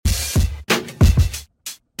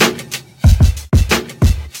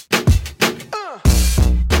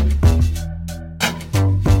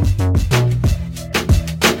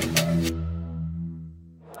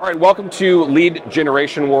right, welcome to Lead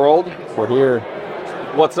Generation World. We're here.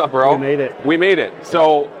 What's up, bro? We made it.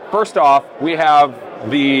 So, first off, we have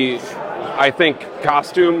the, I think,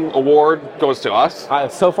 costume award goes to us.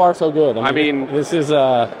 So far, so good. I mean this is, we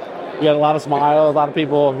got a lot of smiles, a lot of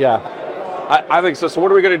people, yeah. I think so. So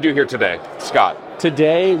what are we going to do here today, Scott?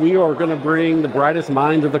 Today, we are going to bring the brightest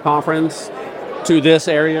minds of the conference to this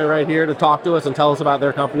area right here to talk to us and tell us about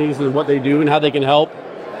their companies and what they do and how they can help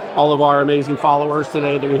all of our amazing followers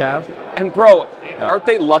today that we have. And bro, aren't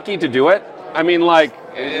they lucky to do it? I mean, like,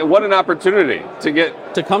 what an opportunity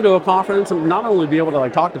to come to a conference and not only be able to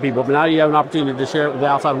like talk to people, but now you have an opportunity to share it with the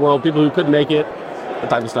outside world, people who couldn't make it, that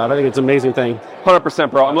type of stuff. I think it's an amazing thing.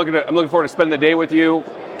 100%, bro. I'm looking forward to spending the day with you,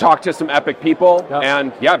 talk to some epic people,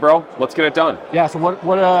 and yeah, bro, let's get it done. Yeah. So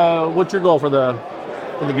what's your goal for the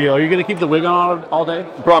deal? Are you going to keep the wig on all day?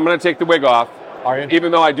 Bro, I'm going to take the wig off. Are you?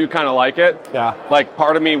 Even though I do kind of like it. Yeah. Like,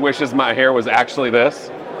 part of me wishes my hair was actually this,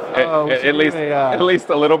 at least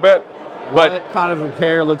a little bit. But what kind of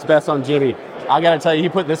hair looks best on Jimmy? I got to tell you, he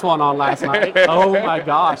put this one on last night. Oh my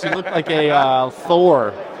gosh, he looked like a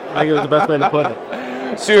Thor. I think it was the best way to put it.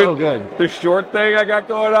 Dude, so good. The short thing I got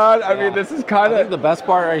going on, I mean, this is kind of... The best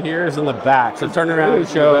part right here is in the back. So turn around and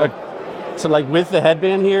show. So like with the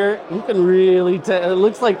headband here, you can really tell. It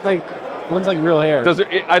looks like real hair. Does it?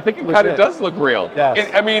 I think it kind of does look real. Yes.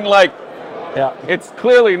 I mean, like, yeah, it's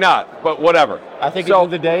clearly not, but whatever. I think at the end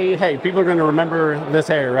of the day, hey, people are going to remember this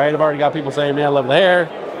hair, right? I've already got people saying, man, I love the hair.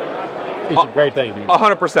 It's a great thing, dude.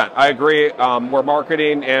 100%. I agree. We're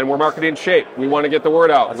marketing, and we're marketing shape. We want to get the word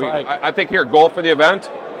out. That's right. I think here, goal for the event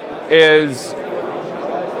is...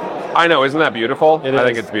 I know, isn't that beautiful? I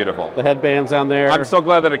think it's beautiful. The headbands down there. I'm so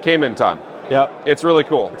glad that it came in time. Yep. It's really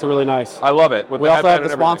cool. It's really nice. I love it. We also have the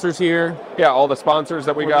sponsors here. Yeah, all the sponsors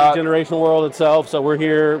that we got. Generation World itself. So we're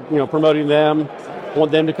here, promoting them.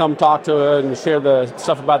 Want them to come talk to and share the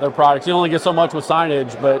stuff about their products. You only get so much with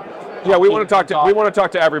signage, but yeah, we want to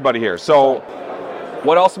talk to everybody here. So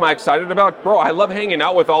what else am I excited about? Bro, I love hanging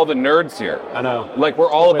out with all the nerds here. I know. Like, we're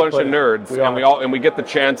all a bunch of nerds, and we get the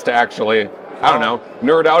chance to actually, I don't know,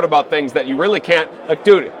 nerd out about things that you really can't. Like,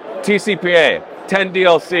 dude, TCPA,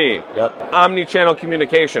 10DLC, omni-channel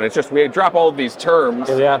communication. It's just, we drop all of these terms,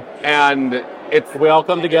 and we all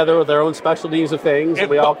come together with our own specialties of things, and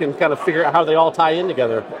we all can kind of figure out how they all tie in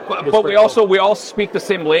together. But we all speak the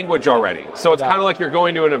same language already. So it's kind of like you're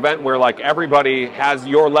going to an event where like everybody has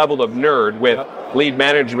your level of nerd with lead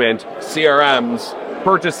management, CRMs,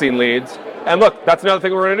 purchasing leads. And look, that's another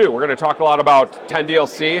thing we're going to do. We're going to talk a lot about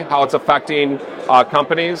 10DLC, how it's affecting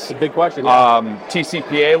companies. It's a big question.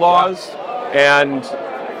 TCPA laws. And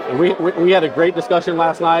we had a great discussion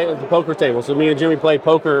last night at the poker table. So me and Jimmy played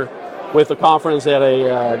poker with the conference at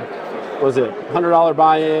a, $100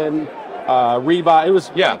 buy-in, rebuy. It was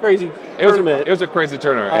a crazy tournament. It was a crazy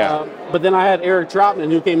tournament, yeah. But then I had Eric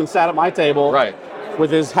Troutman, who came and sat at my table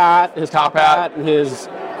with his hat, his top hat, and his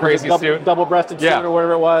crazy suit, double-breasted suit or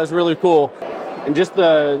whatever it was. Really cool. And just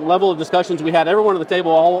the level of discussions we had, everyone at the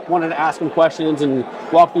table all wanted to ask him questions and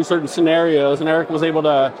walk through certain scenarios, and Eric was able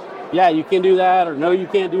to, you can do that, or no, you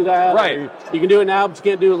can't do that. Right. Or you can do it now, but you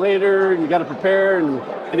can't do it later, and you got to prepare. And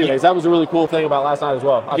anyways, that was a really cool thing about last night as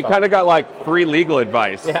well. You kind of got like free legal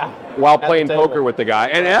advice while playing poker with the guy.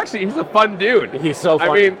 And actually, he's a fun dude. He's so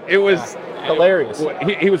funny. I mean, it was hilarious.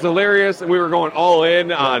 He was hilarious, and we were going all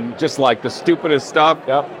in on just like the stupidest stuff.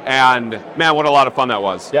 And man, what a lot of fun that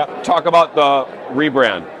was. Talk about the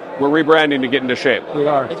rebrand. We're rebranding to get into shape. We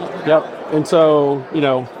are. And so,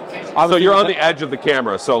 so you're on the edge of the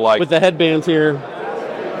camera, so like... With the headbands here,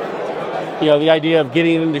 the idea of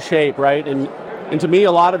getting into shape, right? And to me,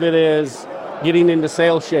 a lot of it is getting into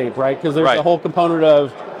sales shape, right? Because there's the whole component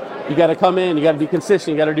of, you got to come in, you got to be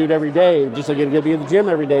consistent, you got to do it every day, just like you got to be at the gym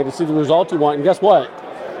every day to see the results you want. And guess what?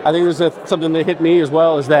 I think there's something that hit me as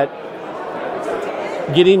well, is that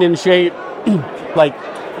getting in shape, like,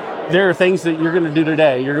 there are things that you're going to do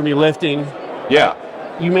today. You're going to be lifting. Yeah.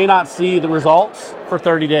 You may not see the results for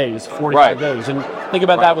 30 days, 45 days. And think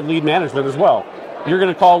about that with lead management as well. You're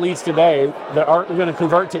going to call leads today that aren't going to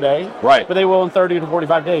convert today, but they will in 30 to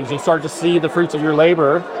 45 days. You start to see the fruits of your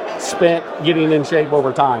labor spent getting in shape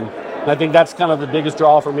over time. And I think that's kind of the biggest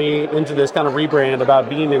draw for me into this kind of rebrand about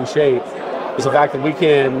being in shape, is the fact that we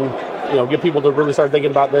can, get people to really start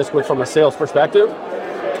thinking about this from a sales perspective.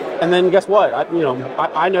 And then guess what?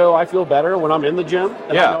 I know I feel better when I'm in the gym.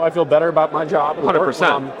 And I know I feel better about my job. 100%.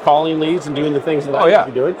 When I'm calling leads and doing the things that I need to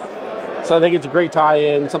be doing. So I think it's a great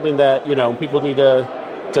tie-in, something that, people need to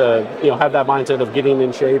have that mindset of getting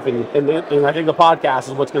in shape. And I think the podcast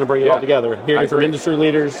is what's going to bring it all together. Hearing from industry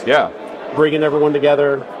leaders. Bringing everyone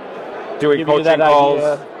together. Doing coaching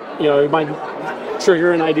calls. You might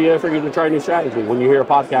trigger an idea for you to try a new strategy when you hear a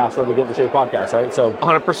podcast or the Get in Shape podcast, right? So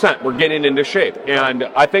 100%, we're getting into shape. And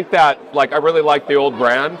I think that, like, I really like the old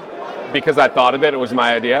brand because I thought of it. It was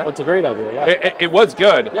my idea. It's a great idea, yeah. It was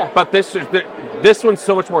good, yeah. But this one's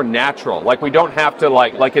so much more natural. Like, we don't have to,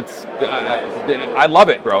 like it's, I love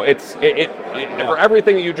it, bro. For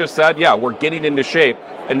everything that you just said, yeah, we're getting into shape.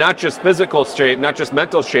 And not just physical shape, not just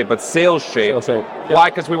mental shape, but sales shape. Yeah. Why?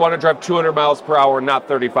 Because we want to drive 200 miles per hour, not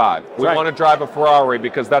 35. We want to drive a Ferrari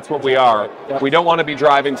because that's what we are. Yeah. We don't want to be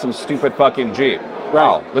driving some stupid fucking Jeep. Right.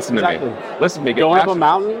 Wow, listen to me. Listen to me. Going up a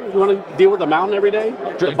mountain? You want to deal with a mountain every day?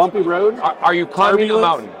 A bumpy road? Are you climbing a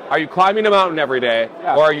mountain? Are you climbing a mountain every day,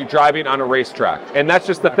 or are you driving on a racetrack? And that's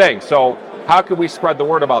just the thing. So how can we spread the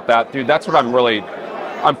word about that, dude? That's what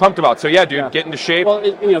I'm pumped about. So yeah, dude, get into shape. Well,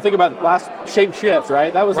 think about last shape shift,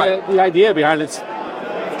 right? That was the idea behind it.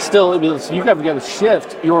 Still, you have to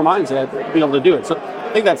shift your mindset to be able to do it. So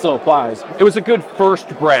I think that still applies. It was a good first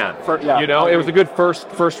brand. It was a good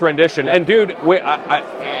first rendition. And dude,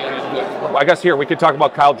 I guess here we could talk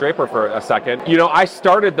about Kyle Draper for a second. I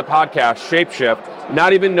started the podcast Shape Shift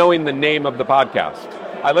not even knowing the name of the podcast.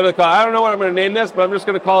 I literally thought, I don't know what I'm going to name this, but I'm just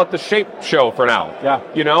going to call it the Shape Show for now. Yeah.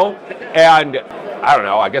 And I don't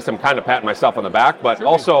know, I guess I'm kind of patting myself on the back, but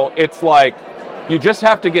also it's like you just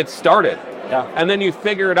have to get started. Yeah. And then you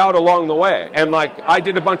figure it out along the way. And like I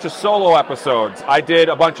did a bunch of solo episodes.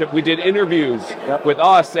 We did interviews with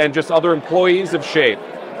us and just other employees of Shape.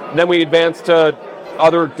 And then we advanced to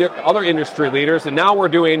other industry leaders, and now we're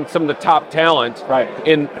doing some of the top talent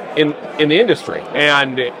in the industry.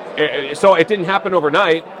 And so it didn't happen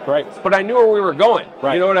overnight, but I knew where we were going.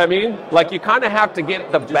 You know what I mean? Like, you kind of have to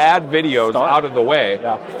get the bad videos out of the way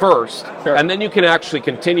first, and then you can actually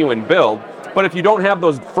continue and build. But if you don't have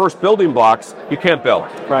those first building blocks, you can't build.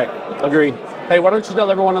 Right. Agreed. Hey, why don't you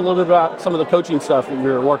tell everyone a little bit about some of the coaching stuff that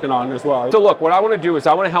you're working on as well? So look, what I want to do is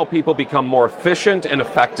I want to help people become more efficient and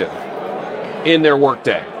effective in their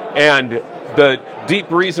workday. And the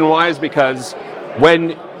deep reason why is because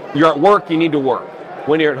when you're at work, you need to work.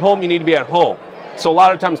 When you're at home, you need to be at home. So a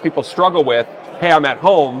lot of times people struggle with, hey, I'm at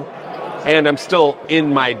home and I'm still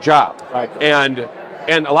in my job. Right.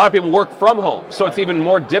 And a lot of people work from home, so it's even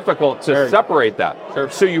more difficult to separate that. Sure.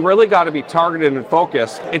 So you really got to be targeted and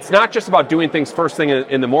focused. It's not just about doing things first thing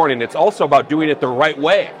in the morning. It's also about doing it the right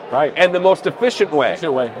way, and the most efficient way.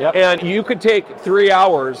 Yep. And you could take 3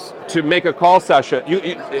 hours to make a call session. You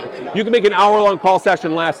can make an hour-long call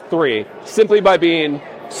session last 3 simply by being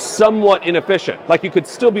somewhat inefficient. Like, you could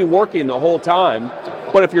still be working the whole time,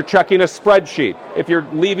 but if you're checking a spreadsheet, if you're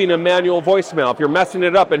leaving a manual voicemail, if you're messing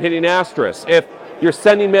it up and hitting asterisk, if you're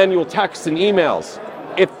sending manual texts and emails.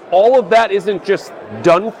 If all of that isn't just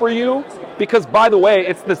done for you, because by the way,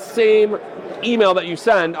 it's the same email that you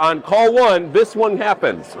send on call 1, this one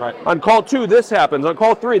happens. Right. On call 2, this happens. On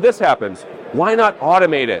call 3, this happens. Why not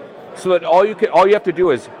automate it so that all you have to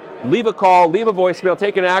do is leave a call, leave a voicemail,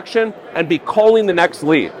 take an action, and be calling the next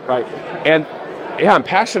lead. Right. And yeah, I'm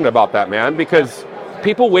passionate about that, man, because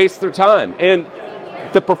people waste their time. And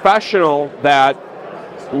the professional that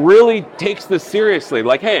really takes this seriously,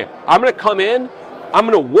 like, hey, I'm going to come in, I'm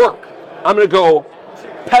going to work, I'm going to go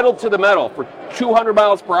pedal to the metal for 200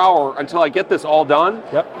 miles per hour until I get this all done.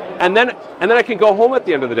 Yep. And then I can go home at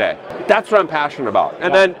the end of the day. That's what I'm passionate about.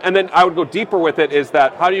 And then I would go deeper with it, is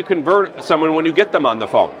that how do you convert someone when you get them on the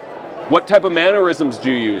phone? What type of mannerisms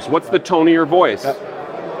do you use? What's the tone of your voice? Yep.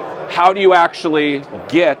 How do you actually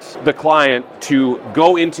get the client to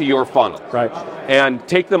go into your funnel? Right. And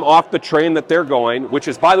take them off the train that they're going, which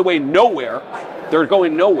is, by the way, nowhere. They're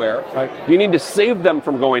going nowhere. Right. You need to save them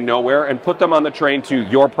from going nowhere and put them on the train to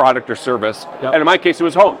your product or service. Yep. And in my case, it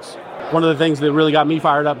was homes. One of the things that really got me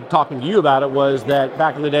fired up talking to you about it was that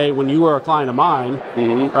back in the day when you were a client of mine,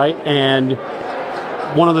 right? And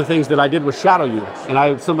one of the things that I did was shadow you.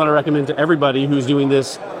 And something I recommend to everybody who's doing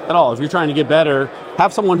this at all. If you're trying to get better,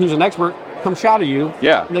 have someone who's an expert come shadow you.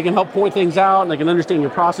 Yeah. And they can help point things out, and they can understand your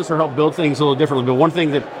process or help build things a little differently. But one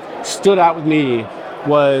thing that stood out with me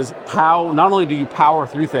was how not only do you power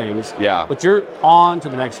through things, but you're on to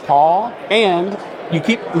the next call, and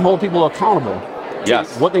you hold people accountable.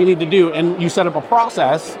 Yes. What they need to do, and you set up a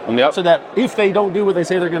process so that if they don't do what they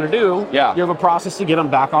say they're going to do, you have a process to get them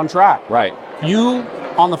back on track. Right. You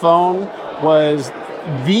on the phone was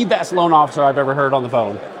the best loan officer I've ever heard on the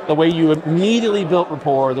phone. The way you immediately built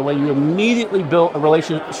rapport, the way you immediately built a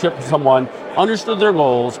relationship with someone, understood their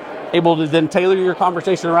goals, able to then tailor your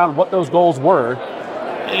conversation around what those goals were.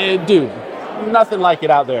 Dude, nothing like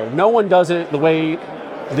it out there. No one does it the way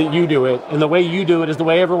that you do it, and the way you do it is the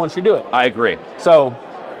way everyone should do it. I agree. So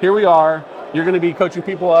here we are. You're going to be coaching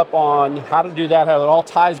people up on how to do that, how it all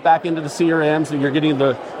ties back into the CRM, so you're getting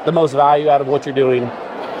the most value out of what you're doing.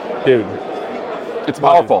 Dude. It's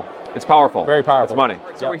powerful. It's powerful. Very powerful. It's money.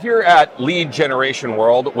 So we're here at Lead Generation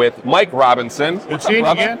World with Mike Robinson. Good seeing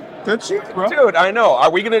you again. Good seeing you, bro. Dude, I know.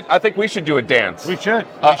 Are we gonna? I think we should do a dance. We should.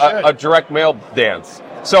 A direct mail dance.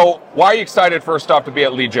 So why are you excited first off to be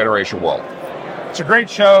at Lead Generation World? It's a great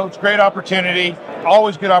show. It's a great opportunity.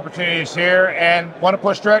 Always good opportunities here, and want to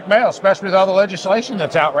push direct mail, especially with all the legislation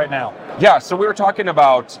that's out right now. Yeah. So we were talking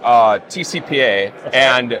about TCPA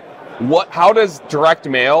and how does direct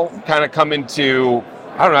mail kind of come into,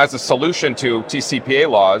 I don't know, as a solution to TCPA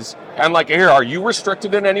laws? And like, here, are you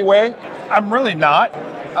restricted in any way? I'm really not.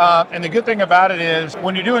 And the good thing about it is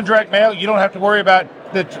when you're doing direct mail, you don't have to worry about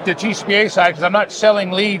the TCPA side, because I'm not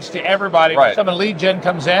selling leads to everybody. Right. When someone lead gen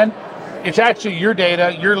comes in, it's actually your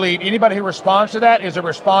data, your lead. Anybody who responds to that is a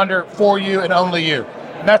responder for you and only you.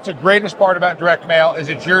 And that's the greatest part about direct mail, is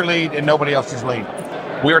it's your lead and nobody else's lead.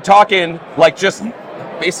 We were talking, like, just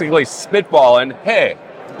basically spitballing, hey,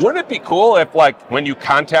 wouldn't it be cool if, like, when you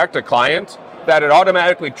contact a client, that it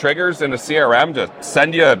automatically triggers in the CRM to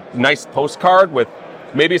send you a nice postcard with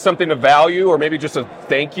maybe something of value or maybe just a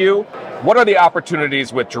thank you? What are the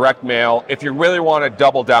opportunities with direct mail if you really want to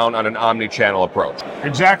double down on an omni-channel approach?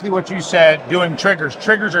 Exactly what you said, doing triggers.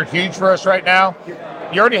 Triggers are huge for us right now.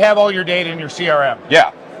 You already have all your data in your CRM.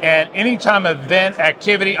 Yeah. And anytime event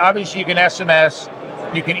activity, obviously you can SMS,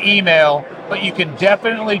 you can email, but you can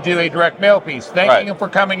definitely do a direct mail piece. Thanking them for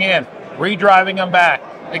coming in, redriving them back.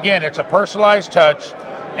 Again, it's a personalized touch,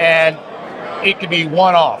 and it can be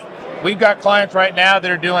one-off. We've got clients right now that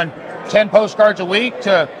are doing 10 postcards a week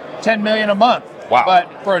to 10 million a month. Wow.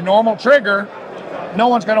 But for a normal trigger, no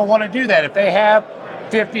one's going to want to do that. If they have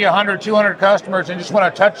 50, 100, 200 customers and just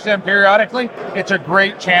want to touch them periodically, it's a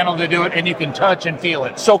great channel to do it, and you can touch and feel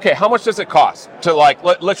it. So, okay, how much does it cost to, like,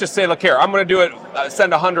 let's just say, look here, I'm going to do it,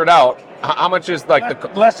 send 100 out. How much is,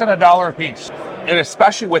 like, less than $1 a piece? And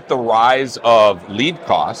especially with the rise of lead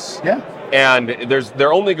costs, and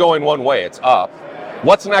they're only going one way, it's up.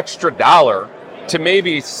 What's an extra $1 to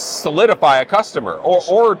maybe solidify a customer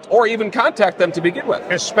or even contact them to begin with?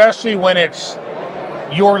 Especially when it's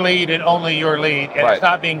your lead and only your lead, and it's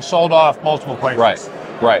not being sold off multiple places.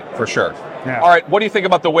 Right, for sure. Yeah. All right, what do you think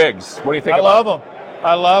about the wigs? What do you think about them?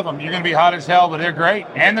 I love them. You're going to be hot as hell, but they're great.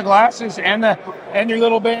 And the glasses and your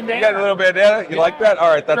little bandana. You got a little bandana? You like that? All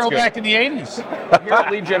right, that's good. Back in the 80s. You're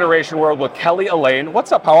at Lead Generation World with Kelly Elaine.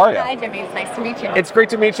 What's up? How are you? Hi, Jimmy. It's nice to meet you. It's great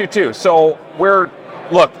to meet you, too. So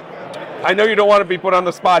look, I know you don't want to be put on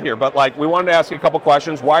the spot here, but, like, we wanted to ask you a couple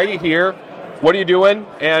questions. Why are you here? What are you doing?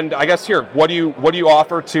 And I guess here, what do you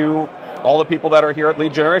offer to all the people that are here at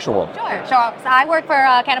Lead Generation World? Sure. So I work for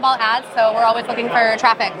Cannonball Ads, so we're always looking for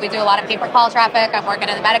traffic. We do a lot of pay-per-call traffic. I'm working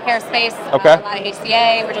in the Medicare space. Okay. A lot of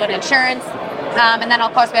ACA. We're doing insurance. And then,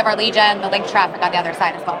 of course, we have our lead gen, the link traffic on the other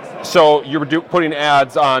side as well. So you're putting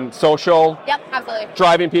ads on social? Yep, absolutely.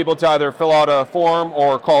 Driving people to either fill out a form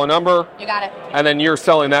or call a number? You got it. And then you're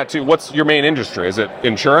selling that to, what's your main industry? Is it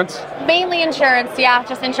insurance? Mainly insurance, yeah.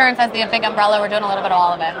 Just insurance as the big umbrella. We're doing a little bit of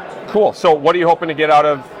all of it. Cool. So what are you hoping to get out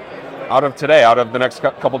of today, out of the next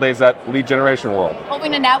couple days at Lead Generation World?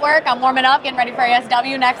 Hoping to network. I'm warming up, getting ready for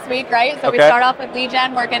ASW next week, right? So we start off with lead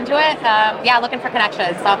gen, work into it. Looking for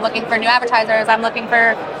connections. So I'm looking for new advertisers. I'm looking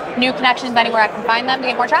for new connections anywhere I can find them to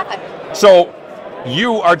get more traffic. So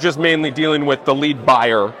you are just mainly dealing with the lead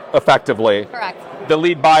buyer effectively. Correct. The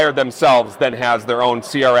lead buyer themselves then has their own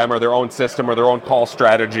CRM or their own system or their own call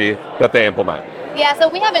strategy that they implement. Yeah, so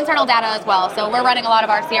we have internal data as well. So we're running a lot of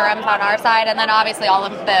our CRMs on our side, and then obviously all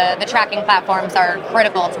of the tracking platforms are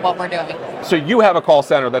critical to what we're doing. So you have a call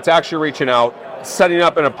center that's actually reaching out, setting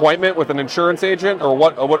up an appointment with an insurance agent, or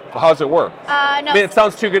what? How does it work? No. I mean, it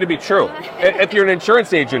sounds too good to be true. If you're an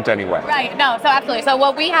insurance agent anyway. Right, no, so absolutely. So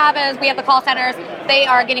what we have is we have the call centers. They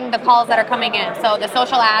are getting the calls that are coming in. So the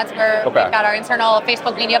social ads, we've got our internal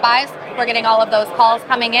Facebook media buys. We're getting all of those calls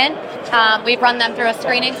coming in. We've run them through a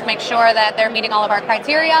screening to make sure that they're meeting all of our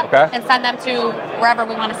criteria and send them to wherever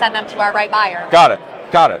we want to send them to our right buyer. Got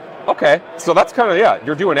it. Okay, so that's kind of,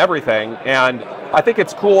 you're doing everything. And I think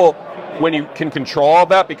it's cool when you can control all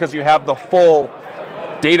that because you have the full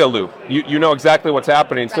data loop. You know exactly what's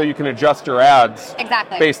happening, so you can adjust your ads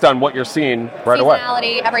based on what you're seeing right away.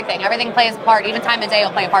 Seasonality, everything plays a part. Even time of day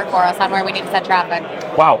will play a part for us on where we need to send traffic.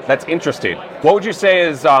 Wow, that's interesting. What would you say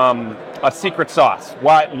is a secret sauce?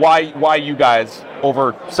 Why you guys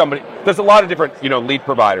over somebody? There's a lot of different lead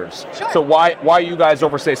providers. Sure. So why you guys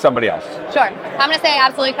over say somebody else? Sure. I'm going to say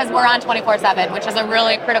absolutely because we're on 24/7, which is a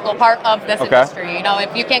really critical part of this industry.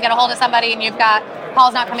 If you can't get a hold of somebody and you've got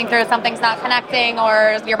call's not coming through, something's not connecting,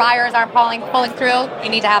 or your buyers aren't pulling through, you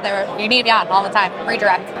need to have all the time,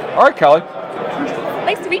 redirect. All right, Kelly.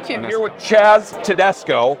 Nice to meet you. I'm here with Chaz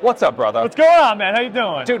Tedesco. What's up, brother? What's going on, man? How you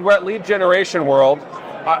doing? Dude, we're at Lead Generation World.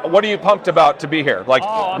 What are you pumped about to be here? Like,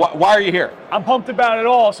 why are you here? I'm pumped about it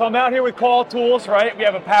all. So I'm out here with Call Tools, right? We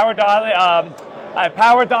have a power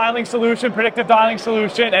dialing solution, predictive dialing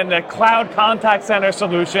solution, and the cloud contact center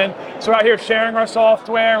solution. So we're out here sharing our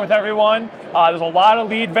software with everyone. There's a lot of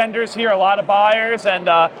lead vendors here, a lot of buyers, and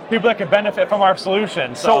people that can benefit from our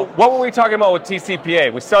solution. So what were we talking about with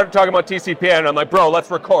TCPA? We started talking about TCPA, and I'm like, bro,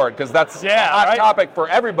 let's record, because that's a hot topic for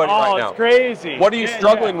everybody right now. Oh, it's crazy. What are you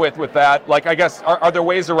struggling with that? Like, I guess, are there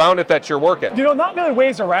ways around it that you're working? You know, not really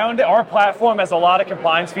ways around it. Our platform has a lot of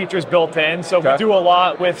compliance features built in, so we do a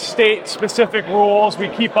lot with state-specific rules. We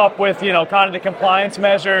keep up with, kind of the compliance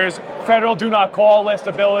measures, federal do not call list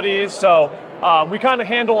abilities, so we kind of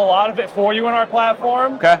handle a lot of it for you in our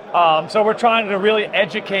platform. So we're trying to really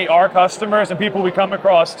educate our customers and people we come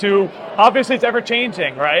across too. Obviously, it's ever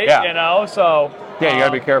changing, right? Yeah. You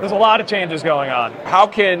gotta be careful. There's a lot of changes going on. How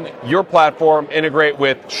can your platform integrate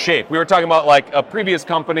with Shape? We were talking about like a previous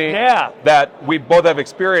company that we both have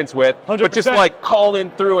experience with, 100%. but just like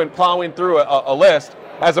calling through and plowing through a list,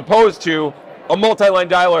 as opposed to a multi-line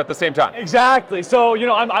dialer at the same time. Exactly. So,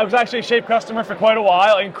 I was actually a Shape customer for quite a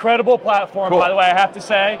while. Incredible platform, by the way, I have to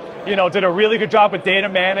say. Did a really good job with data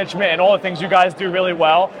management and all the things you guys do really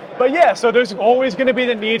well. But yeah, so there's always going to be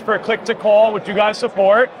the need for a click-to-call, which you guys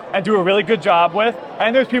support and do a really good job with.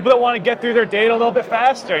 And there's people that want to get through their data a little bit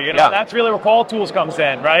faster. That's really where Call Tools comes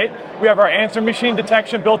in, right? We have our answer machine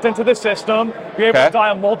detection built into the system. We're able to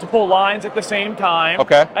dial multiple lines at the same time.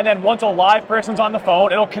 And then once a live person's on the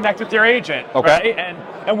phone, it'll connect with your agent, right?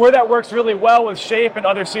 And where that works really well with Shape and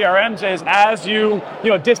other CRMs is as you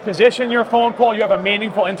disposition your phone call, you have a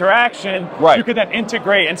meaningful interaction. You can then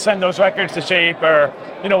integrate and send those records to Shape or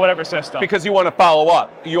whatever system. Because you want to follow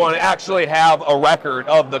up. You want to actually have a record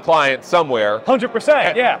of the client somewhere.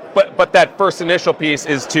 100%, yeah. But that first initial piece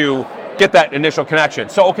is to get that initial connection.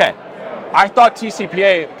 So, I thought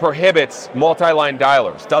TCPA prohibits multi-line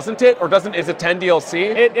dialers, doesn't it? Or is it 10 DLC?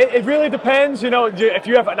 It really depends. If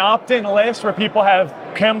you have an opt-in list where people have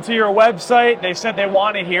come to your website, they said they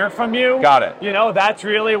want to hear from you. Got it. That's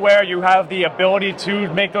really where you have the ability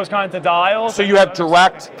to make those kinds of dials. So you have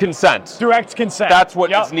direct consent. Direct consent. That's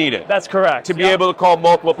what is needed. That's correct. To be able to call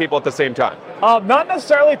multiple people at the same time. Not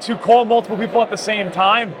necessarily to call multiple people at the same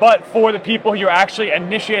time, but for the people you're actually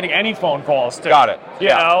initiating any phone calls to. Got it.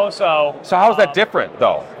 So how's that different,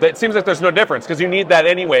 though? It seems like there's no difference, because you need that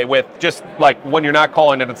anyway with just like when you're not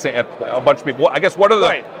calling it at a bunch of people. I guess what are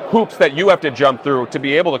the hoops that you have to jump through to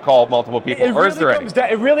be able to call multiple people?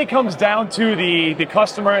 It really comes down to the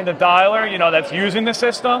customer and the dialer, that's using the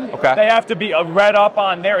system. They have to be read up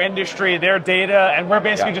on their industry, their data, and we're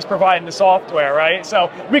basically just providing the software, right?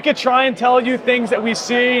 So we could try and tell you things that we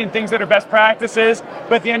see and things that are best practices,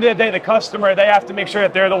 but at the end of the day, the customer, they have to make sure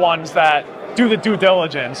that they're the ones that do the due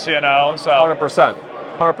diligence, So 100%.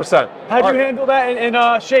 How do you handle that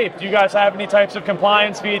in Shape? Do you guys have any types of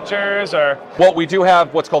compliance features or? Well, we do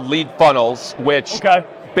have what's called lead funnels, which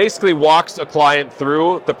basically walks a client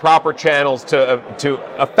through the proper channels to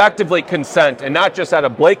effectively consent, and not just out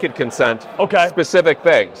of blanket consent, specific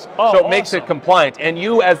things. So it makes it compliant, and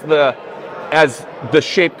you as the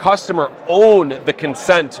Shape customer own the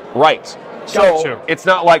consent right. So it's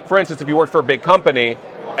not like, for instance, if you work for a big company,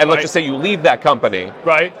 and let's just say you leave that company,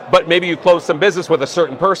 but maybe you close some business with a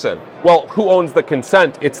certain person. Well, who owns the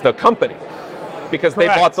consent? It's the company, because they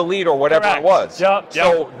bought the lead or whatever it was.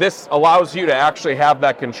 So this allows you to actually have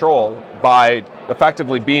that control by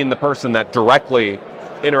effectively being the person that directly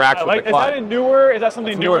interacts with the client. Is that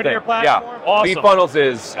something newer to your platform? Yeah. Awesome. Lead funnels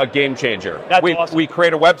is a game changer. Awesome. We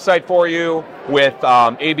create a website for you with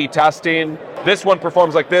A/B testing. This one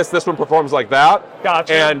performs like this one performs like that.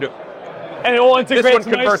 Gotcha. And it all integrates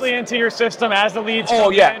nicely into your system as the leads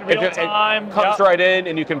come in real time. It comes right in,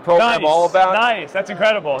 and you can program all of that. Nice, that's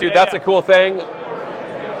incredible. Dude, that's a cool thing.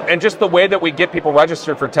 And just the way that we get people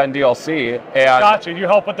registered for 10 DLC. And gotcha. You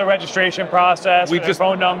help with the registration process, with their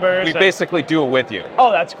phone numbers. We basically do it with you.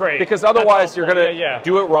 Oh, that's great. Because otherwise you're going to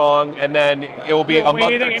do it wrong, and then it will be a month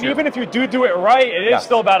or two. And even if you do it right, it is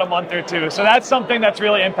still about a month or two. So that's something that's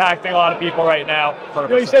really impacting a lot of people right now.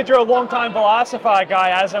 You said you're a long-time Velocify guy,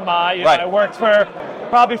 as am I. I worked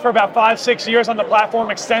probably for about 5-6 years on the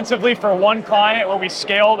platform extensively for one client where we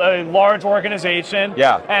scaled a large organization.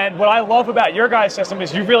 And what I love about your guys' system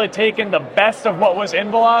is you've really taken the best of what was in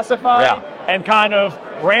Velocify and kind of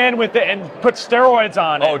ran with it and put steroids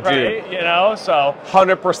on it. Dude. So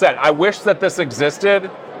 100%. I wish that this existed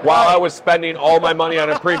while I was spending all my money on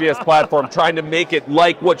a previous platform trying to make it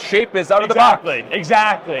like what Shape is out of the box.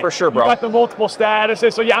 Exactly. For sure, bro. You got the multiple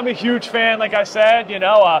statuses. So yeah, I'm a huge fan, like I said,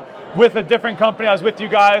 with a different company. I was with you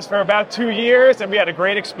guys for about 2 years and we had a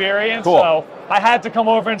great experience. Cool. So I had to come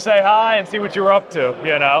over and say hi and see what you were up to,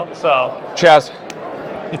 so. Chaz.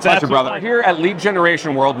 It's pleasure, brother. We're here at Lead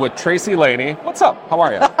Generation World with Tracy Laney. What's up? How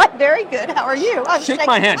are you? I'm very good. How are you? Shake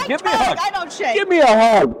my hand. Give me a hug. I don't shake. Give me a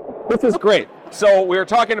hug. This is great. So we were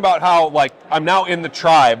talking about how, I'm now in the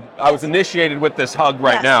tribe. I was initiated with this hug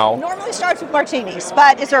right now. It normally starts with martinis,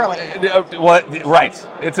 but it's early. Right.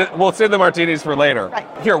 We'll save the martinis for later. Right.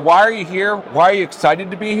 Here, why are you here? Why are you excited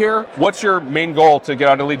to be here? What's your main goal to get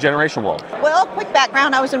out of Lead Generation World? Well, quick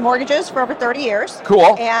background. I was in mortgages for over 30 years.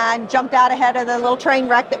 Cool. And jumped out ahead of the little train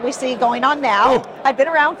wreck that we see going on now. Ooh. I'd been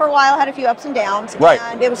around for a while, had a few ups and downs. Right.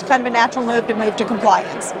 And it was kind of a natural move to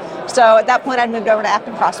compliance. So at that point, I moved over to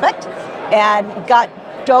Active Prospect and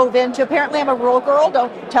dove into, apparently I'm a rural girl,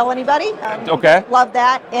 don't tell anybody. Okay. Love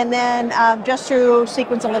that. And then just through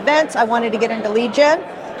sequence of events, I wanted to get into lead gen.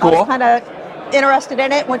 Cool. I was kind of interested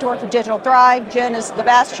in it, went to work with Digital Thrive. Jen is the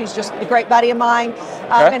best. She's just a great buddy of mine.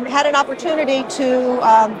 And had an opportunity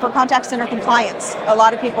for contact center compliance. A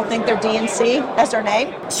lot of people think they're DNC as their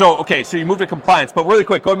name. So you moved to compliance, but really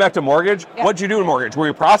quick, going back to mortgage, Yeah. What'd you do in mortgage? Were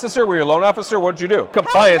you a processor? Were you a loan officer? What'd you do?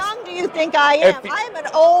 Compliance. How young do you think I am? I am an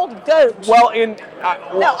old goat. Well,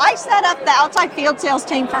 No, I set up the outside field sales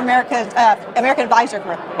team for American Advisor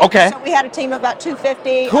Group. Okay. So we had a team of about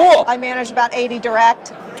 250. Cool. I managed about 80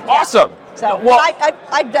 direct. Awesome. So Well,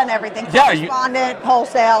 I've done everything. Yeah, Correspondent,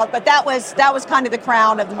 wholesale, but that was kind of the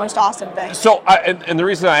crown of the most awesome thing. So, and the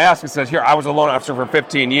reason I ask is that here I was a loan officer for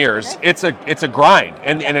 15 years. Okay. It's a grind,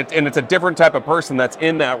 and it's a different type of person that's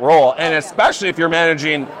in that role, and especially if you're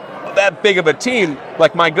managing that big of a team,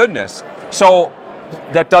 like my goodness. So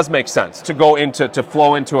that does make sense to go to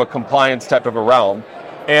flow into a compliance type of a realm.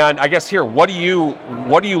 And I guess here, what are you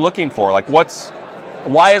looking for?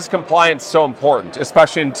 Why is compliance so important,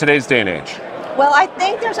 especially in today's day and age? Well, I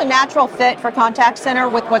think there's a natural fit for contact center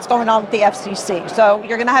with what's going on with the FCC. So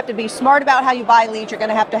you're going to have to be smart about how you buy leads. You're going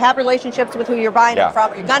to have relationships with who you're buying it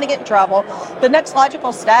from. You're going to get in trouble. The next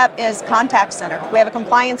logical step is contact center. We have a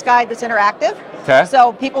compliance guide that's interactive. Okay.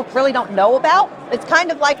 So people really don't know about. It's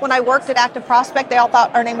kind of like when I worked at Active Prospect, they all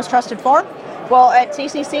thought our name was Trusted Form. Well, at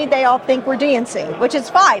CCC, they all think we're DNC, which is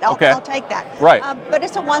fine. I'll take that. Right. But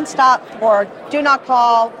it's a one-stop for do not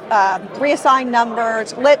call, reassign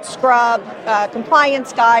numbers, lit scrub,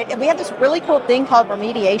 compliance guide. And we have this really cool thing called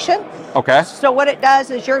remediation. Okay. So what it does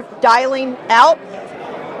is you're dialing out,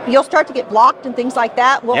 you'll start to get blocked and things like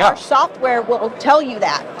that. Well, our software will tell you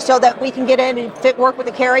that so that we can get in and work with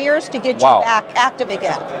the carriers to get you back active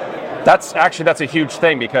again. That's a huge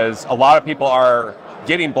thing because a lot of people are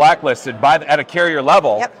getting blacklisted at a carrier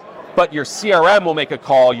level, but your CRM will make a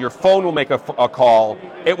call, your phone will make a call,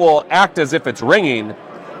 it will act as if it's ringing,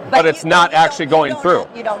 but it's not actually going through.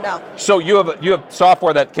 You don't know. So you have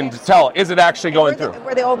software that can tell, is it actually going through?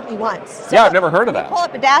 We're the only ones. So I've never heard of that. Pull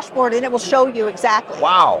up a dashboard and it will show you exactly.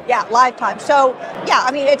 Wow. Yeah, live time. So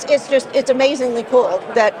it's amazingly cool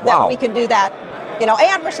that we can do that.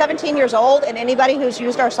 And we're 17 years old, and anybody who's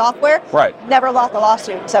used our software never lost a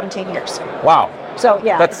lawsuit in 17 years. Wow. So,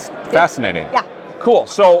 That's fascinating. Yeah. Cool.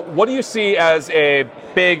 So what do you see as a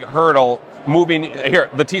big hurdle moving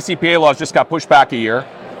here? The TCPA laws just got pushed back a year,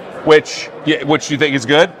 which you think is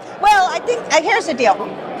good? Well, I think here's the deal.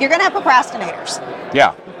 You're going to have procrastinators.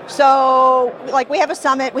 Yeah. So, we have a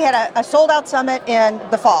summit. We had a sold-out summit in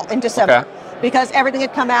the fall, in December, because everything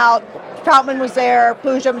had come out. Troutman was there,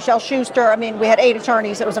 Pooja, Michelle Schuster. I mean, we had 8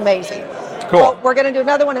 attorneys. It was amazing. Cool. Well, we're going to do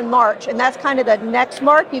another one in March, and that's kind of the next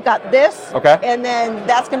mark. You've got this, and then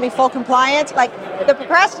that's going to be full compliance. The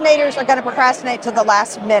procrastinators are going to procrastinate to the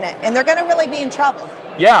last minute, and they're going to really be in trouble.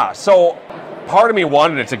 Yeah, so part of me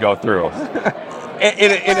wanted it to go through,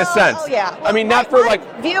 in a sense. Oh, yeah. Well, I mean, not for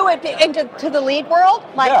view it into the lead world.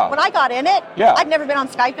 When I got in it, I'd never been on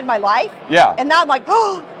Skype in my life. Yeah. And now I'm like,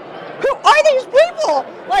 oh, who are these people?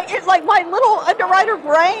 It's like my little underwriter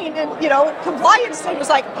brain and, compliance thing was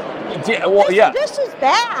like, this is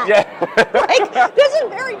bad. Yeah. This is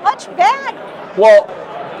very much bad. Well,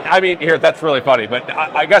 I mean, that's really funny, but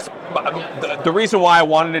I guess the reason why I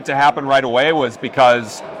wanted it to happen right away was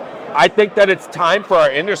because I think that it's time for our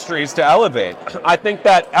industries to elevate. I think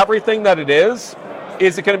that everything that it is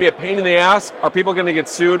it going to be a pain in the ass? Are people going to get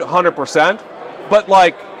sued? 100%. But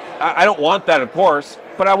I don't want that, of course.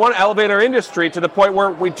 but I want to elevate our industry to the point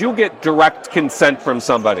where we do get direct consent from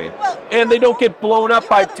somebody, and they don't get blown up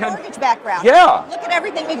by 10. Mortgage background. Yeah. Look at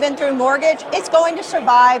everything we've been through in mortgage. It's going to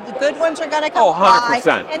survive. The good ones are going to come 100%.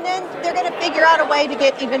 by, and then they're going to figure out a way to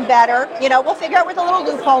get even better. We'll figure out where the little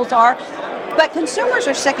loopholes are. But consumers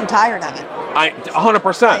are sick and tired of it.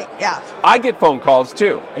 100%. Right, yeah. I get phone calls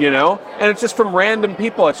too, and it's just from random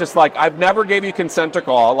people. It's just like, I've never gave you consent to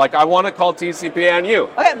call. Like, I want to call TCPA on you.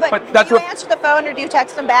 Okay, but that's do you answer the phone or do you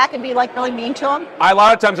text them back and be like really mean to them? A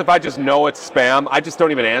lot of times, if I just know it's spam, I just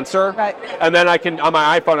don't even answer. Right. And then I can, on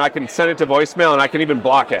my iPhone, I can send it to voicemail and I can even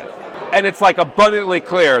block it. And it's like abundantly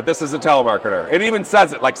clear, this is a telemarketer. It even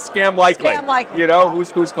says it, like scam likely. Scam likely.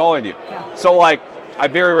 Who's calling you? Yeah. So like, I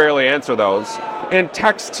very rarely answer those. And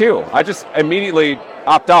text too. I just immediately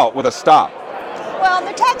opt out with a stop. Well,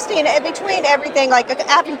 the texting, between everything, like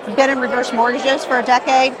having been in reverse mortgages for a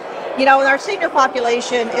decade, our senior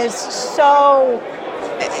population is so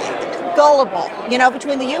gullible.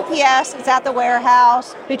 Between the UPS, it's at the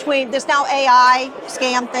warehouse, between this now AI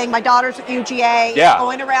scam thing, my daughter's at UGA,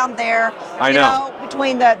 going around there. I know.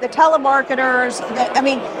 Between the telemarketers,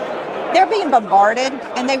 they're being bombarded,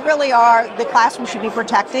 and they really are. The classroom should be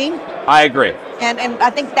protecting. I agree. And I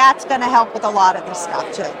think that's going to help with a lot of this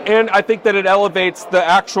stuff too. And I think that it elevates the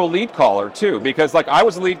actual lead caller too, because like I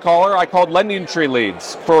was a lead caller, I called Lending Tree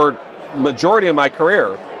leads for majority of my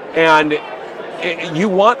career, and you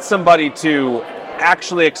want somebody to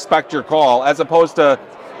actually expect your call as opposed to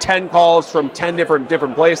 10 calls from 10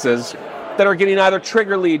 different places that are getting either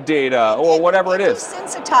trigger lead data or whatever it is.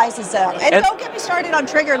 Sensitizes them. And don't get me started on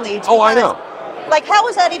trigger leads. Oh, I know. Like, how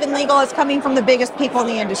is that even legal? It's coming from the biggest people in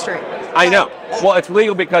the industry. I know. Well, it's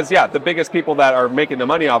legal because, the biggest people that are making the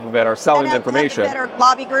money off of it are selling the information. And better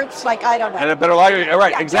lobby groups, like, I don't know. And a better lobby,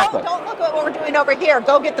 right, exactly. Don't look at what we're doing over here.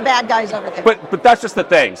 Go get the bad guys over there. But that's just the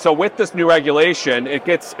thing. So with this new regulation, it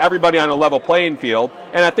gets everybody on a level playing field.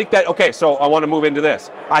 And I think that, so I want to move into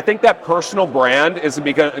this. I think that personal brand is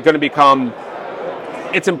going to become,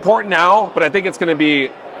 it's important now, but I think it's going to be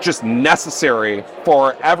just necessary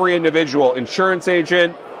for every individual insurance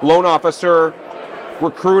agent, loan officer,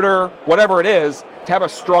 recruiter, whatever it is, to have a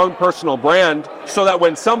strong personal brand so that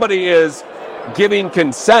when somebody is giving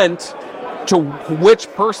consent to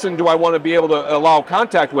which person do I want to be able to allow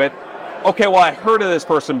contact with, I heard of this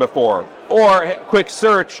person before, or quick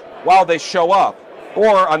search, wow, they show up.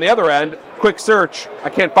 Or on the other end, quick search, I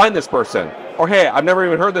can't find this person. Or hey, I've never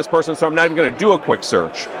even heard this person, so I'm not even going to do a quick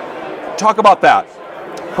search. Talk about that.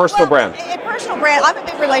 Personal brand. Personal brand, I'm a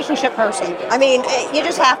big relationship person. You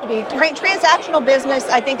just have to be. Transactional business,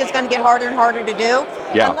 I think, is going to get harder and harder to do.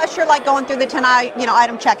 Yeah. Unless you're like going through the 10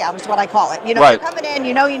 item checkout is what I call it. Right. You're coming in,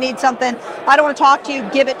 you need something. I don't want to talk to you,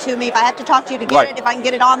 give it to me. If I have to talk to you to get it, if I can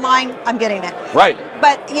get it online, I'm getting it. Right.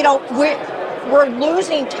 But, we're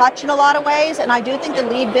losing touch in a lot of ways, and I do think the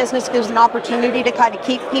lead business gives an opportunity to kind of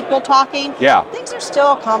keep people talking. Yeah. Things are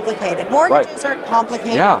still complicated. Mortgages are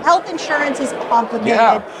complicated. Yeah. Health insurance is complicated.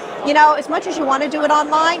 Yeah. As much as you want to do it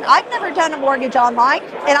online, I've never done a mortgage online,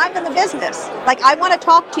 and I'm in the business. Like, I want to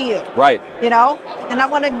talk to you. Right. And I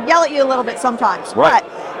want to yell at you a little bit sometimes. Right.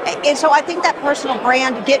 And so I think that personal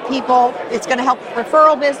brand to get people, it's going to help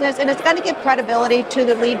referral business, and it's going to give credibility to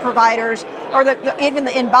the lead providers or even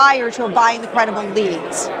the end buyers who are buying the credible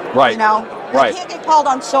leads. Right. I can't get called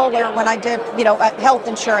on solar when I did, a health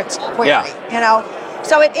insurance query.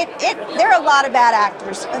 So there are a lot of bad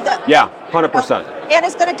actors. 100%. And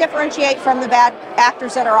it's going to differentiate from the bad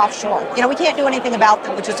actors that are offshore. We can't do anything about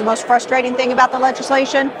them, which is the most frustrating thing about the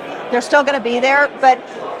legislation. They're still going to be there, but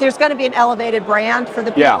there's going to be an elevated brand for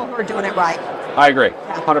the people who are doing it right. I agree,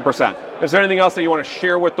 100%. Is there anything else that you want to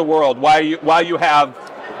share with the world while you have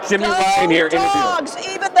Jimi Ryan here interviewing? Dogs,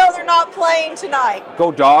 even though they're not playing tonight.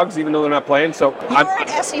 Go Dogs, even though they're not playing. So You're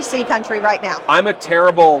in SEC country right now. I'm a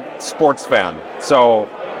terrible sports fan. So,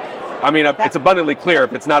 it's abundantly clear.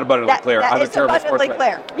 If it's not abundantly clear, I'm a terrible sports fan.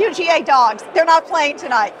 Clear. UGA Dogs, they're not playing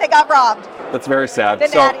tonight. They got robbed. That's very sad. The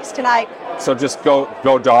Natties tonight. So just go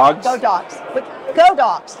Dogs. Go Dogs. Go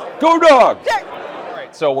Dogs. Go Dogs. All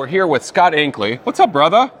right. So we're here with Scott Ankley. What's up,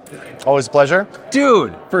 brother? Always a pleasure.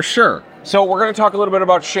 Dude, for sure. So we're going to talk a little bit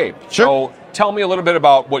about Shape. Sure. So tell me a little bit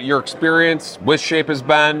about what your experience with Shape has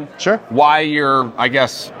been. Sure. Why you're, I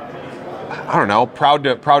guess, I don't know, proud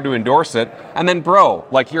to endorse it. And then, bro,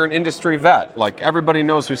 like you're an industry vet. Like everybody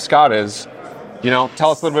knows who Scott is. Tell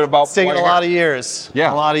us a little bit about. It's taken a lot of years.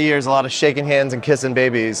 Yeah. A lot of years, a lot of shaking hands and kissing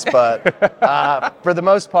babies. But for the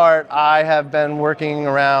most part, I have been working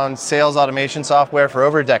around sales automation software for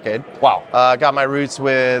over a decade. Wow. Got my roots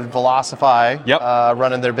with Velocify, Yep.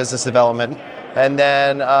 Running their business development. and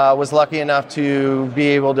then was lucky enough to be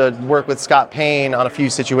able to work with Scott Payne on a few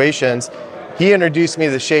situations. He introduced me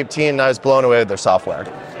to the Shape team, and I was blown away with their software.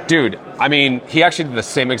 Dude, I mean, he actually did the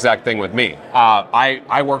same exact thing with me.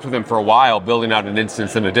 I worked with him for a while, building out an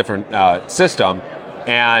instance in a different system,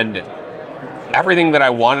 and everything that I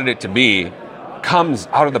wanted it to be comes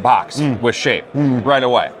out of the box with Shape right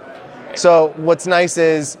away. So what's nice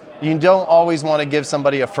is you don't always want to give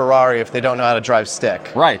somebody a Ferrari if they don't know how to drive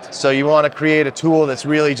stick. Right. So you want to create a tool that's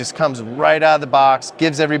really just comes right out of the box,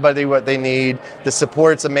 gives everybody what they need. The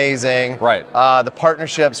support's amazing. Right. The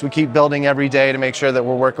partnerships we keep building every day to make sure that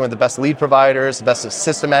we're working with the best lead providers, the best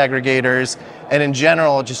system aggregators, and in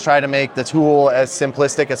general, just try to make the tool as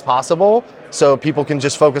simplistic as possible so people can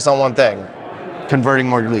just focus on one thing. Converting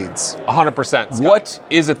more leads. 100%. What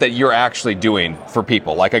is it that you're actually doing for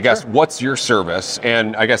people? Like, I guess, what's your service?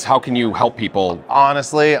 And I guess, how can you help people?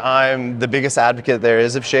 Honestly, I'm the biggest advocate there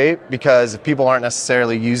is of Shape, because if people aren't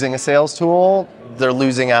necessarily using a sales tool, they're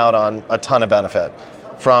losing out on a ton of benefit.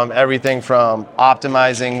 From everything from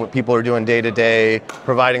optimizing what people are doing day to day,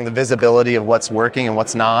 providing the visibility of what's working and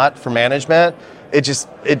what's not for management.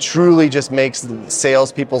 It truly just makes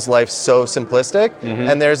salespeople's life so simplistic.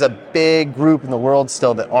 And there's a big group in the world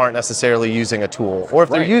still that aren't necessarily using a tool. Or if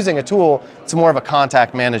they're using a tool, it's more of a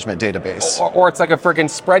contact management database. Or it's like a freaking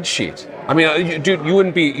spreadsheet. I mean, dude,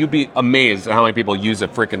 you'd be amazed at how many people use a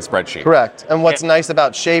freaking spreadsheet. Correct. And what's nice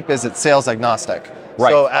about Shape is it's sales agnostic.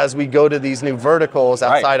 Right. So as we go to these new verticals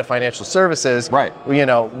outside of financial services,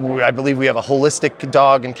 I believe we have a holistic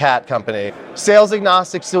dog and cat company. Sales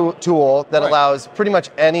agnostic tool that allows pretty much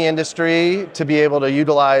any industry to be able to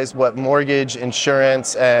utilize what mortgage,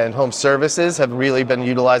 insurance, and home services have really been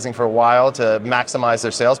utilizing for a while to maximize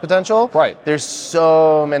their sales potential. Right. There's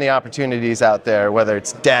so many opportunities out there, whether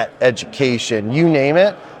it's debt, education, you name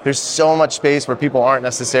it. There's so much space where people aren't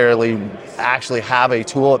necessarily actually have a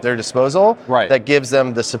tool at their disposal that gives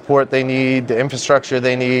them the support they need, the infrastructure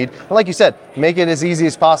they need. And like you said, make it as easy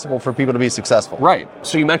as possible for people to be successful. Right.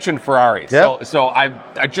 So you mentioned Ferraris. Yep. So I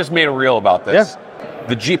just made a reel about this. Yeah.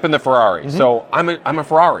 The Jeep and the Ferrari. So I'm a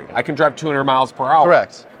Ferrari. I can drive 200 miles per hour.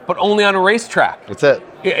 Correct. But only on a racetrack. That's it.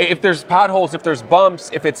 If there's potholes, if there's bumps,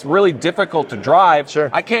 if it's really difficult to drive,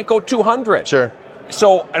 I can't go 200. Sure.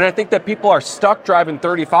 So, and I think that people are stuck driving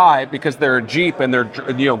 35 because they're a Jeep and they're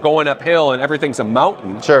going uphill and everything's a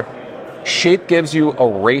mountain. Sure. Shape gives you a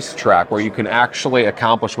racetrack where you can actually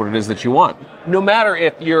accomplish what it is that you want. No matter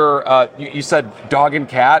if you're, you said dog and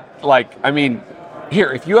cat,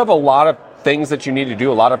 if you have a lot of things that you need to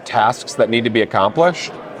do, a lot of tasks that need to be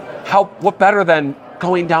accomplished, what better than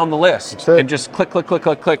going down the list and just click,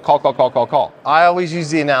 call. I always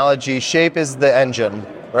use the analogy, Shape is the engine.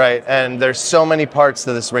 Right, and there's so many parts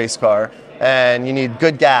to this race car, and you need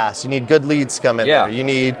good gas, you need good leads to come in there, you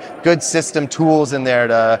need good system tools in there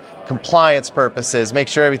to compliance purposes, make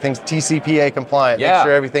sure everything's TCPA compliant, make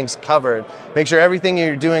sure everything's covered, make sure everything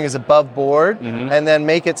you're doing is above board, and then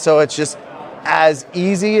make it so it's just as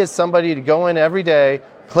easy as somebody to go in every day,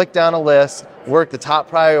 click down a list, work the top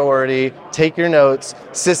priority, take your notes,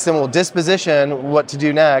 system will disposition what to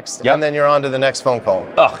do next, and then you're on to the next phone call.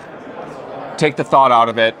 Take the thought out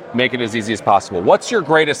of it, make it as easy as possible. What's your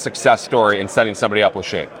greatest success story in setting somebody up with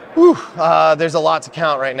Shape? There's a lot to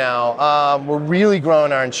count right now. We're really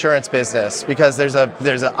growing our insurance business because there's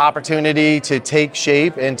an opportunity to take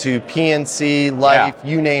Shape into P&C, life,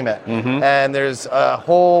 you name it. And there's a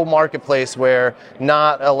whole marketplace where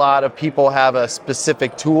not a lot of people have a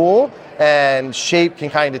specific tool, and Shape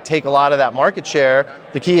can kind of take a lot of that market share.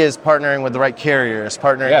 The key is partnering with the right carriers,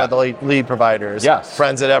 partnering with the lead providers,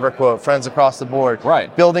 friends at EverQuote, friends across the board.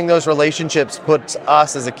 Right. Building those relationships puts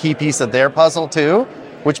us as a key piece of their puzzle too,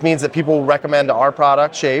 which means that people will recommend our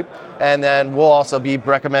product, Shape, and then we'll also be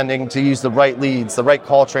recommending to use the right leads, the right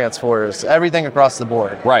call transfers, everything across the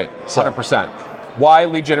board. Right, 100%. Why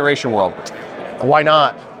Lead Generation World? Why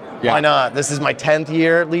not? Why not? This is my 10th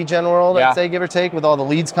year at Lead Gen World, I'd say, give or take, with all the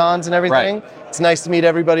leads cons and everything. Right. It's nice to meet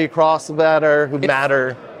everybody across the ladder who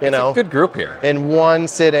matter, It's a good group here. In one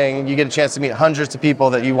sitting, you get a chance to meet hundreds of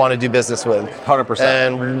people that you want to do business with. 100%.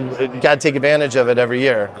 And you got to take advantage of it every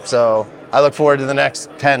year. So I look forward to the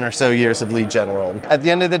next 10 or so years of Lead Gen World. At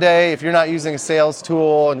the end of the day, if you're not using a sales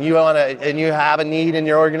tool and you have a need in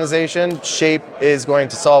your organization, Shape is going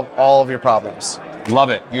to solve all of your problems.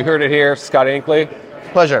 Love it. You heard it here, Scott Inkley.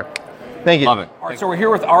 Pleasure. Thank you. Love it. All right, so we're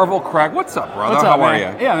here with Arvel Craig. What's up, brother? What's up, How are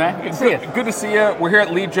man? you? Yeah, man. Good to see you. Good to see you. We're here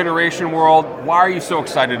at Lead Generation World. Why are you so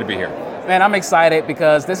excited to be here? Man, I'm excited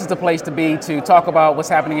because this is the place to be to talk about what's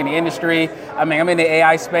happening in the industry. I mean, I'm in the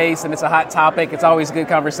AI space and it's a hot topic. It's always a good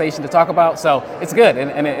conversation to talk about. So it's good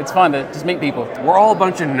and it's fun to just meet people. We're all a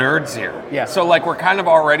bunch of nerds here. Yeah. So like we're kind of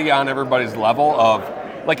already on everybody's level of,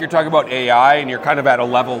 like you're talking about AI and you're kind of at a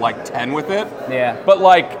level like 10 with it. Yeah. But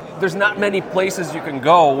like there's not many places you can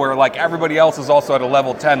go where like everybody else is also at a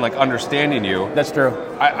level 10, like understanding you. That's true.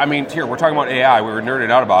 I mean, here, we're talking about AI. We were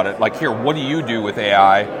nerded out about it. Like here, what do you do with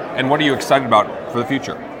AI and what are you excited about for the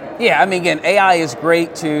future? Yeah, I mean, again, AI is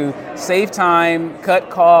great to save time,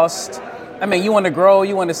 cut cost. I mean, you want to grow,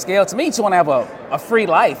 you want to scale. To me, you just want to have a free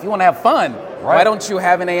life. You want to have fun. Right. Why don't you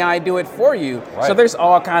have an AI do it for you? Right. So there's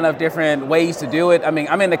all kind of different ways to do it. I mean,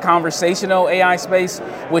 I'm in the conversational AI space,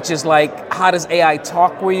 which is like, how does AI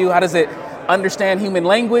talk with you? How does it understand human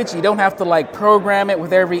language? You don't have to like program it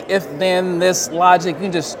with every if, then, this logic. You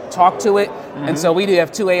can just talk to it. Mm-hmm. And so we do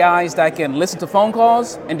have 2 AIs that can listen to phone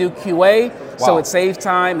calls and do QA. Wow. So it saves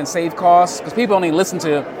time and save costs because people only listen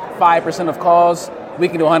to 5% of calls. We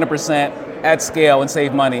can do 100% at scale and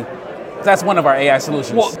save money. That's one of our AI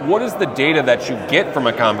solutions. Well, what is the data that you get from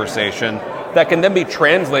a conversation that can then be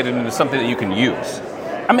translated into something that you can use?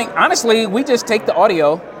 I mean, honestly, we just take the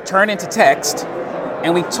audio, turn it into text,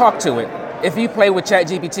 and we talk to it. If you play with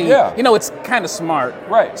ChatGPT, you know, it's kind of smart.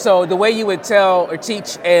 Right. So the way you would tell or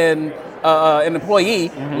teach an employee,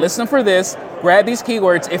 listen for this, grab these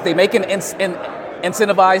keywords. If they make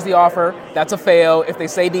incentivize the offer, that's a fail. If they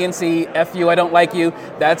say DNC, F you, I don't like you,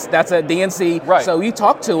 that's a DNC. Right. So you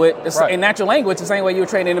talk to it in natural language, the same way you would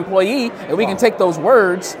train an employee, and we can take those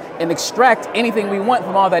words and extract anything we want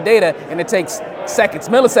from all that data, and it takes seconds,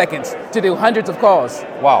 milliseconds, to do hundreds of calls.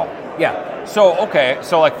 Wow. Yeah. So, okay,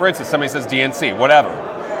 so like for instance, somebody says DNC, whatever.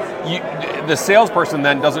 The salesperson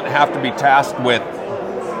then doesn't have to be tasked with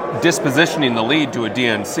dispositioning the lead to a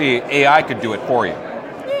DNC. AI could do it for you.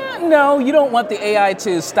 No, you don't want the AI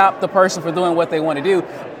to stop the person from doing what they want to do.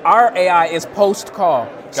 Our AI is post-call.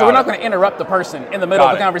 So we're not going to interrupt the person in the middle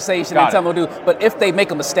of the conversation and tell them what to do. But if they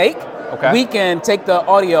make a mistake, we can take the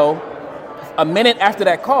audio a minute after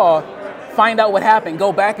that call, find out what happened,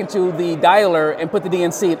 go back into the dialer and put the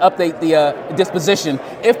DNC and update the disposition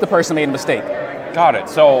if the person made a mistake. Got it.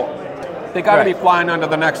 So they got to be flying onto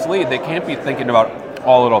the next lead. They can't be thinking about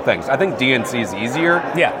all little things. I think DNC is easier.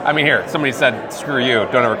 Yeah. I mean, here, somebody said, screw you,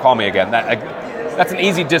 don't ever call me again. That's an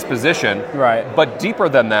easy disposition. Right. But deeper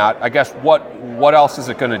than that, I guess, what else is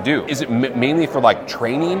it going to do? Is it mainly for like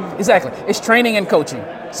training? Exactly. It's training and coaching.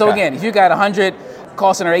 So again, if you got 100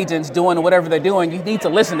 call center agents doing whatever they're doing, you need to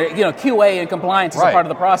listen to, QA and compliance is a part of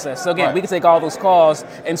the process. So again, we can take all those calls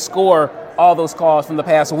and score all those calls from the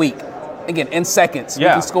past week. Again, in seconds, you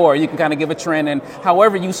can score. You can kind of give a trend, and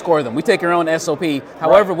however you score them. We take your own SOP.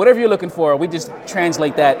 However, whatever you're looking for, we just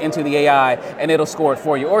translate that into the AI, and it'll score it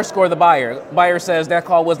for you. Or score the buyer. Buyer says, that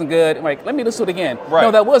call wasn't good. I'm like, let me listen to it again. Right.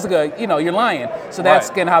 No, that was good. You're lying. So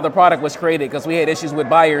that's kind of how the product was created, because we had issues with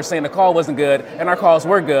buyers saying the call wasn't good, and our calls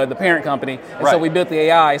were good, the parent company. And so we built the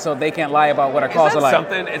AI so they can't lie about what our calls are like.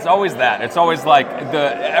 Something? It's always that. It's always like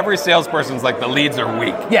every salesperson's like, the leads are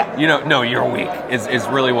weak. Yeah. No, you're weak is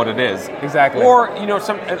really what it is. Exactly. Or,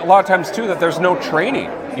 a lot of times too, that there's no training,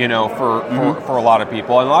 for a lot of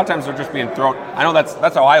people. And a lot of times they're just being thrown. I know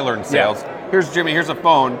that's how I learned sales. Yeah. Here's Jimmy, here's a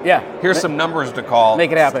phone. Yeah. Here's some numbers to call.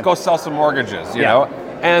 Make it happen. Go sell some mortgages, you know?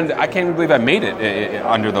 And I can't even believe I made it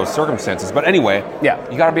under those circumstances. But anyway,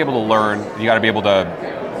 you got to be able to learn. You got to be able to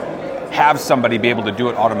have somebody be able to do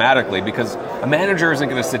it automatically, because a manager isn't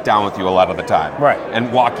going to sit down with you a lot of the time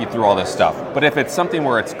and walk you through all this stuff. But if it's something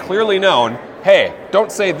where it's clearly known, hey,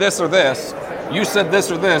 don't say this or this, you said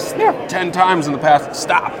this or this 10 times in the past,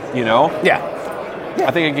 stop,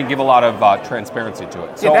 I think it can give a lot of transparency to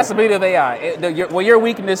it. So, that's the beauty of AI. Your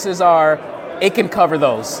weaknesses are, it can cover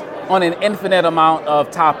those on an infinite amount of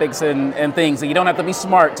topics and things. And you don't have to be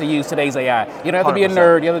smart to use today's AI. You don't have to be a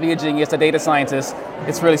nerd, you have to be a genius, a data scientist.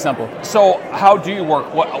 It's really simple. So how do you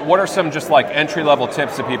work? What are some just like entry-level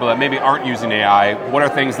tips to people that maybe aren't using AI? What are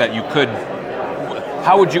things that you could,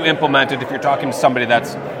 how would you implement it if you're talking to somebody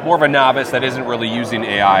that's more of a novice that isn't really using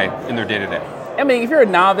AI in their day-to-day? I mean, if you're a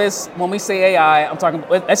novice, when we say AI,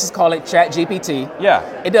 let's just call it ChatGPT. Yeah.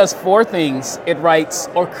 It does 4 things. It writes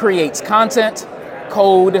or creates content,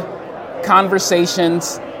 code,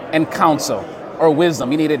 conversations, and counsel or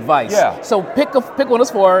wisdom. You need advice. Yeah. So pick one of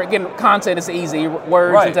those 4. Again, content is easy,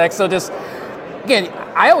 words and text. So just, again,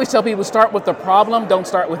 I always tell people, start with the problem, don't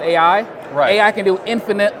start with AI. Right. AI can do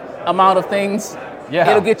infinite amount of things.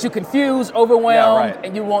 it'll get you confused, overwhelmed,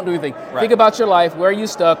 and you won't do anything. Think about your life. Where are you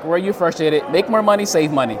stuck? Where are you frustrated? Make more money,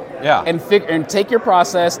 save money. Yeah. And take your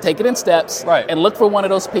process, take it in steps, and look for one of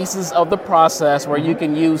those pieces of the process where you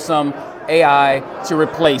can use some AI to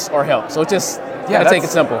replace or help. So just gotta take it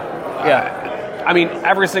simple. I mean,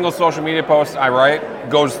 every single social media post I write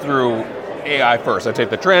goes through AI first. I take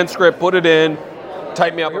the transcript, put it in,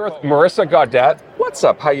 type me up. Here with Marissa Gaudet. What's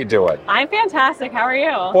up? How you doing? I'm fantastic. How are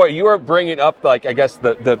you? Boy, you are bringing up, like, I guess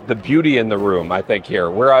the beauty in the room. I think here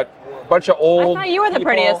we're at a bunch of old. I thought you were the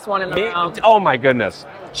people. prettiest one in the room. Oh my goodness!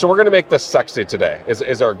 So we're gonna make this sexy today.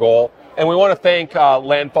 Is our goal, and we want to thank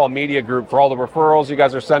Landfall Media Group for all the referrals you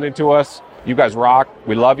guys are sending to us. You guys rock.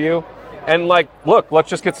 We love you. And look,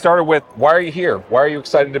 let's just get started with, why are you here? Why are you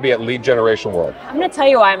excited to be at Lead Generation World? I'm going to tell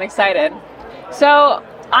you why I'm excited. So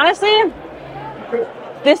honestly,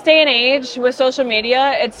 this day and age with social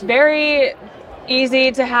media, it's very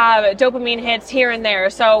easy to have dopamine hits here and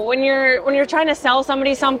there. So when you're trying to sell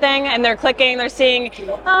somebody something and they're clicking, they're seeing,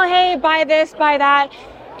 oh, hey, buy this, buy that,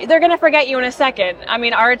 they're going to forget you in a second. I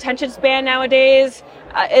mean, our attention span nowadays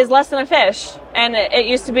is less than a fish. And it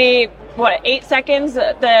used to be 8 seconds,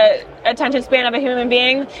 the attention span of a human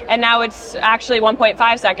being, and now it's actually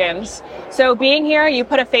 1.5 seconds. So being here, you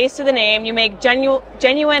put a face to the name, you make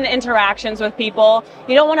genuine interactions with people.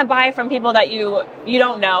 You don't want to buy from people that you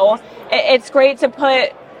don't know. It's great to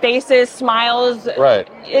put faces, smiles. Right.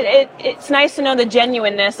 It's nice to know the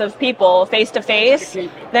genuineness of people face to face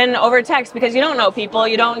than over text, because you don't know people.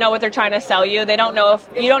 You don't know what they're trying to sell you. You don't know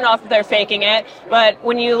if they're faking it. But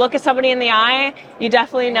when you look at somebody in the eye, you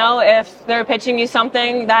definitely know if they're pitching you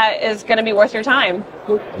something that is going to be worth your time.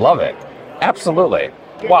 Love it. Absolutely.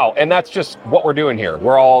 Wow. And that's just what we're doing here.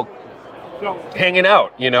 We're all hanging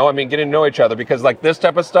out, I mean, getting to know each other, because like this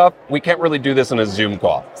type of stuff, we can't really do this in a Zoom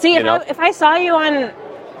call. See, if I saw you on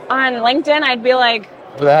LinkedIn, I'd be like,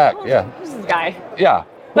 what the heck? Yeah. Who's this guy? Yeah.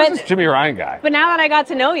 But this Jimi Ryan guy. But now that I got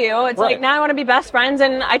to know you, it's like, now I want to be best friends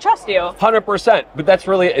and I trust you. 100%. But that's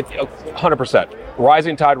really, 100%.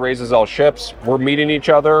 Rising tide raises all ships. We're meeting each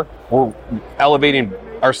other. We're elevating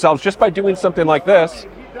ourselves just by doing something like this.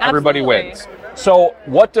 Absolutely. Everybody wins. So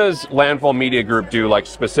what does Landfall Media Group do,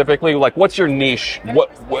 specifically? What's your niche?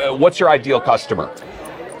 What's your ideal customer?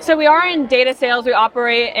 So we are in data sales. We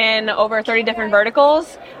operate in over 30 different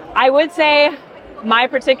verticals. I would say my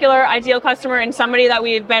particular ideal customer, and somebody that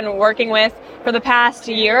we've been working with for the past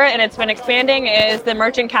year, and it's been expanding, is the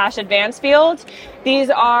merchant cash advance field.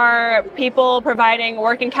 These are people providing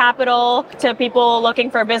working capital to people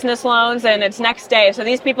looking for business loans, and it's next day. So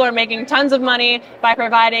these people are making tons of money by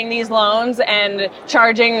providing these loans and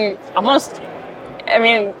charging almost,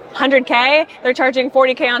 100K. They're charging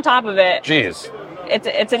 40K on top of it. Jeez. It's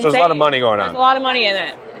insane. So there's a lot of money going on. There's a lot of money in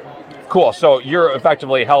it. Cool. So you're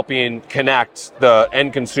effectively helping connect the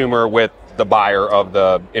end consumer with the buyer of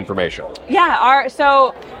the information. Yeah.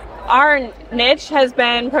 Our niche has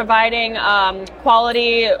been providing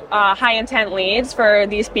quality, high intent leads for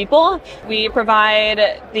these people. We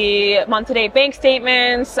provide the month-to-date bank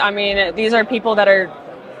statements. These are people that are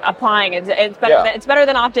applying. It's better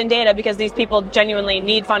than opt-in data, because these people genuinely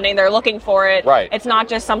need funding. They're looking for it. Right. It's not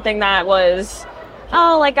just something that was,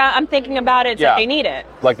 I'm thinking about it. Like they need it.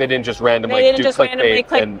 Like they didn't just randomly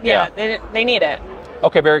click. And, they need it.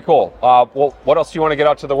 Okay, very cool. Well, what else do you want to get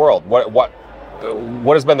out to the world?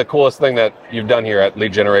 What has been the coolest thing that you've done here at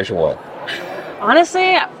Lead Generation World?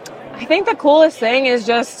 Honestly, I think the coolest thing is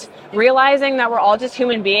just realizing that we're all just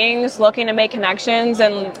human beings looking to make connections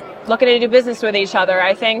and looking to do business with each other.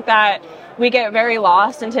 I think that we get very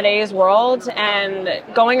lost in today's world, and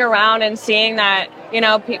going around and seeing that,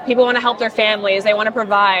 people want to help their families, they want to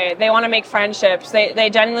provide, they want to make friendships, they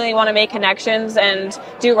genuinely want to make connections and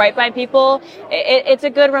do right by people. It's a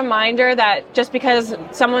good reminder that just because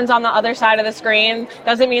someone's on the other side of the screen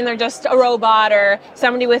doesn't mean they're just a robot or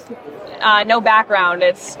somebody with no background.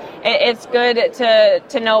 It's good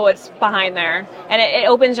to know what's behind there, and it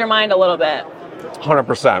opens your mind a little bit.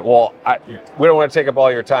 100%. Well, we don't want to take up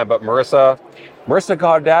all your time, but Marissa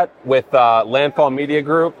Gaudet with Landfall Media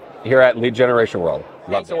Group here at Lead Generation World.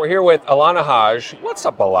 So we're here with Alana Haj. What's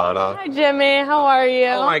up, Alana? Hi, Jimmy. How are you?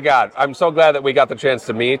 Oh my God, I'm so glad that we got the chance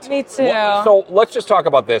to meet. Me too. So let's just talk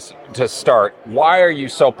about this to start. Why are you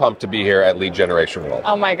so pumped to be here at Lead Generation World?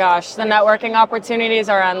 Oh my gosh, the networking opportunities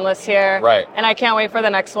are endless here. Right. And I can't wait for the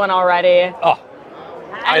next one already. Oh.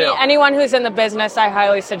 Anyone who's in the business, I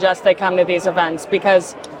highly suggest they come to these events,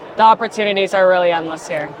 because the opportunities are really endless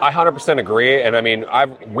here. I 100% agree. And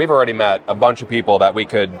we've already met a bunch of people that we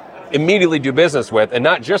could immediately do business with. And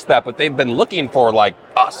not just that, but they've been looking for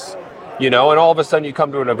us, and all of a sudden you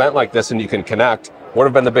come to an event like this and you can connect. What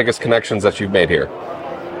have been the biggest connections that you've made here?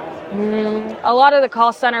 A lot of the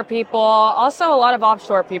call center people, also a lot of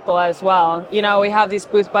offshore people as well. You know, we have these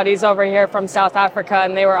booth buddies over here from South Africa,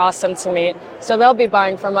 and they were awesome to meet. So they'll be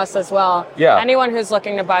buying from us as well. Yeah. Anyone who's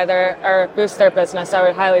looking to buy or boost their business, I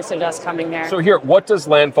would highly suggest coming there. So here, what does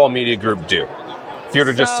Landfall Media Group do? If you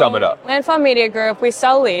were to just sum it up. Landfall Media Group, we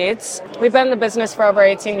sell leads. We've been in the business for over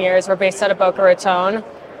 18 years. We're based out of Boca Raton.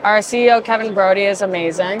 Our CEO, Kevin Brody, is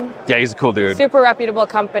amazing. Yeah, he's a cool dude. Super reputable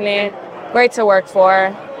company, great to work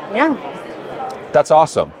for. Yeah. That's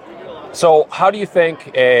awesome. So how do you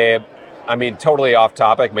think totally off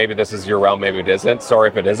topic, maybe this is your realm, maybe it isn't. Sorry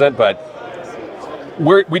if it isn't, but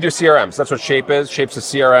we do CRMs. That's what Shape is. Shape's a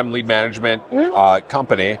CRM lead management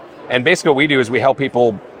company. And basically what we do is we help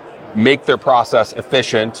people make their process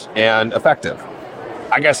efficient and effective.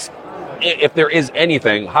 I guess if there is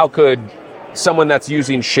anything, how could someone that's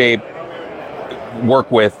using Shape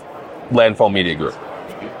work with Landfall Media Group?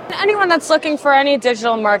 Anyone that's looking for any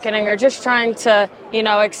digital marketing or just trying to,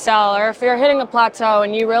 excel, or if you're hitting a plateau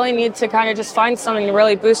and you really need to kind of just find something to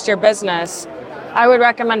really boost your business, I would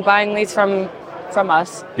recommend buying leads from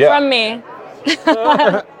us. Yeah. From me.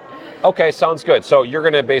 Okay, sounds good. So you're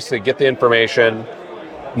going to basically get the information.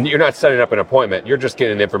 You're not setting up an appointment. You're just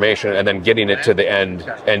getting the information and then getting it to the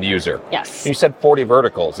end user. Yes. You said 40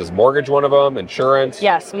 verticals. Is mortgage one of them? Insurance?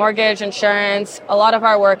 Yes, mortgage, insurance. A lot of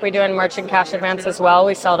our work we do in merchant cash advance as well.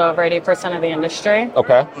 We sell to over 80% of the industry.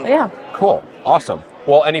 Okay. So, yeah. Cool. Awesome.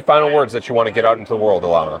 Well, any final words that you want to get out into the world,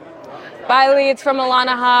 Alana? Buy leads from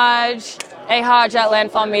Alana Hodge,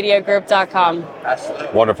 ahodge@landfallmediagroup.com.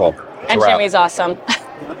 Wonderful. And Jimmy's awesome.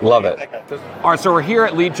 Love it. All right, so we're here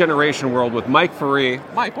at Lead Generation World with Mike Faree.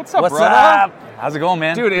 Mike, what's up, brother? What's up? How's it going,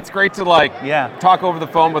 man? Dude, it's great to talk over the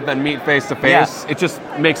phone, but then meet face to face. It just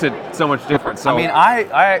makes it so much different. So I mean,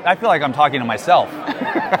 I feel like I'm talking to myself.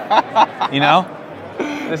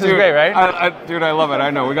 This is great, right? I love it. I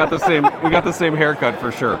know we got the same haircut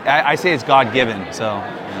for sure. I say it's God given. So.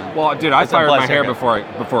 Well, dude, I fired my hair before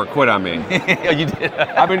it quit on me. Oh, you did.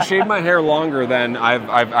 I've been shaving my hair longer than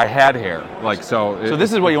I had hair. So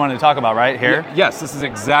this is what you wanted to talk about, right? Hair? Yes, this is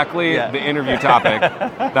exactly the interview topic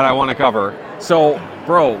that I want to cover. So,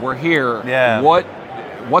 bro, we're here. Yeah.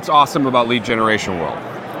 What's awesome about Lead Generation World?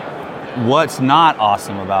 What's not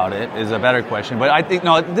awesome about it is a better question. But I think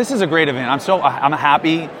this is a great event. I'm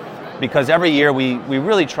happy because every year we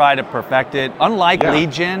really try to perfect it. Unlike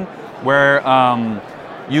Lead Gen, where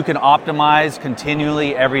you can optimize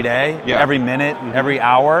continually every day, every minute, every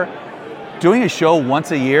hour. Doing a show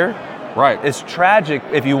once a year, is tragic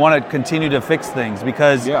if you want to continue to fix things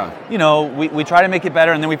because we try to make it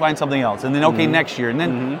better and then we find something else and then next year and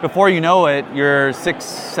then before you know it, you're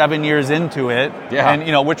 6-7 years into it,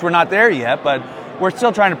 and which we're not there yet, but we're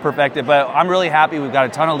still trying to perfect it. But I'm really happy. We've got a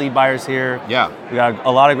ton of lead buyers here. Yeah, we got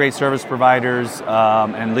a lot of great service providers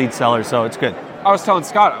and lead sellers, so it's good. I was telling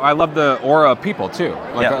Scott, I love the aura of people too.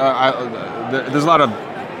 There's a lot of,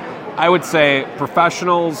 I would say,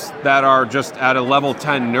 professionals that are just at a level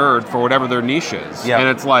 10 nerd for whatever their niche is. And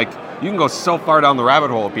it's like, you can go so far down the rabbit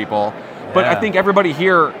hole of people. But I think everybody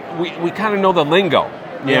here, we kind of know the lingo.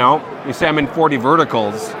 You know, you say I'm in 40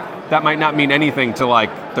 verticals. That might not mean anything to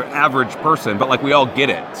the average person, but we all get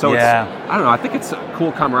it. So it's, I don't know, I think it's a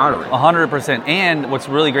cool camaraderie. 100%. And what's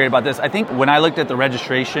really great about this, I think when I looked at the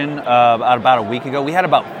registration about a week ago, we had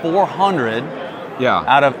about 400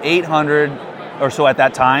 out of 800 or so at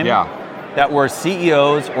that time that were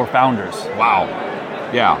CEOs or founders. Wow.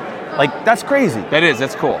 Yeah. That's crazy. That is,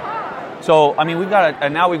 that's cool. So, I mean,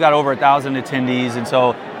 now we've got over 1,000 attendees, and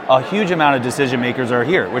so a huge amount of decision makers are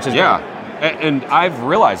here, which is great. And I've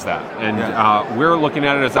realized that, and we're looking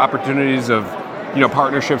at it as opportunities of,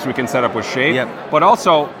 partnerships we can set up with Shape. But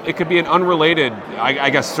also, it could be an unrelated, I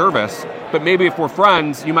guess, service. But maybe if we're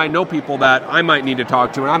friends, you might know people that I might need to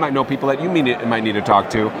talk to, and I might know people that you might need to talk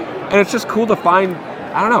to. And it's just cool to find,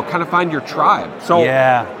 kind of find your tribe. So,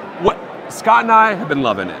 what Scott and I have been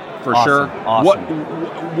loving it for sure. Awesome.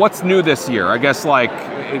 What's new this year? I guess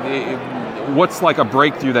what's a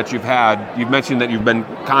breakthrough that you've had? You've mentioned that you've been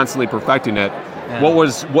constantly perfecting it.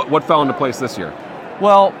 What fell into place this year?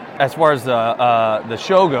 Well, as far as the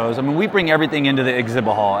show goes, I mean, we bring everything into the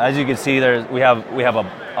exhibit hall. As you can see, we have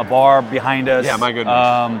a bar behind us. Yeah, my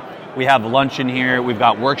goodness. We have lunch in here. We've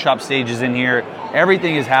got workshop stages in here.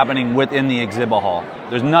 Everything is happening within the exhibit hall.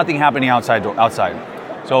 There's nothing happening outside.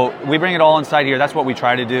 So we bring it all inside here. That's what we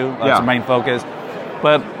try to do. That's our main focus.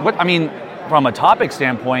 But from a topic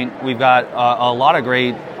standpoint, we've got a lot of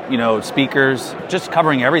great, speakers, just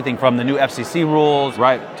covering everything from the new FCC rules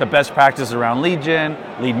to best practices around lead gen,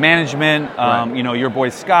 lead management. Your boy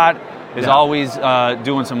Scott is always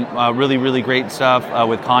doing some really, really great stuff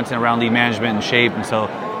with content around lead management and Shape. And so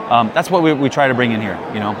that's what we try to bring in here,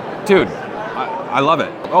 you know? Dude, I love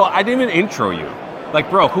it. Oh, I didn't even intro you. Like,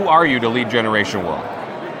 bro, who are you to Lead Generation World?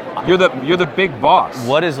 You're the big boss.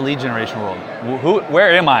 What is Lead Generation World?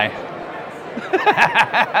 Where am I?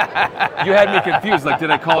 You had me confused. Like,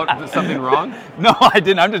 did I call it something wrong? No, I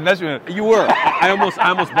didn't. I'm just messing with it. You were. I almost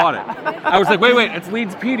bought it. I was like, wait, it's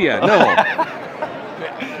Leadspedia. No.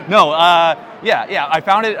 No, yeah. I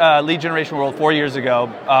founded Lead Generation World 4 years ago.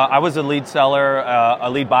 I was a lead seller, a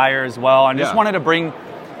lead buyer as well. I just wanted to bring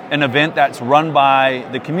an event that's run by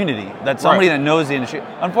the community, that's somebody that knows the industry.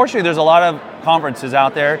 Unfortunately, there's a lot of conferences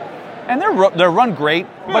out there, and they're run great,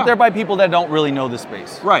 but they're by people that don't really know the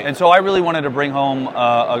space. Right. And so I really wanted to bring home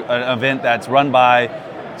an event that's run by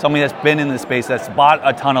somebody that's been in the space, that's bought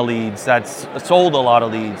a ton of leads, that's sold a lot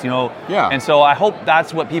of leads, you know? Yeah. And so I hope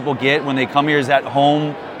that's what people get when they come here, is that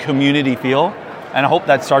home community feel. And I hope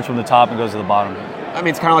that starts from the top and goes to the bottom. I mean,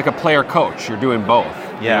 it's kind of like a player coach. You're doing both.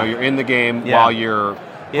 Yeah. You know, you're in the game while you're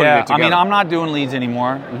putting it together. I mean, I'm not doing leads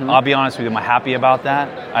anymore. I'll be honest with you, I'm happy about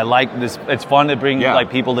that. I like this. It's fun to bring like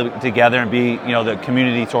people together and be, you know, the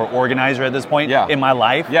community sort of organizer at this point in my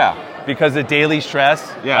life. Yeah. Because the daily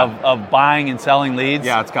stress of buying and selling leads.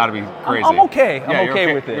 Yeah, it's got to be crazy. I'm okay. I'm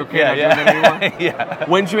okay with it. You're okay not doing it anymore? Yeah.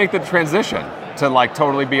 When did you make the transition to like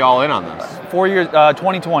totally be all in on this? 4 years,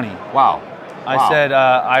 2020. Wow. I said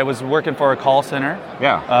I was working for a call center,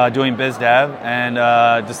 doing biz dev, and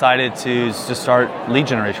decided to just start Lead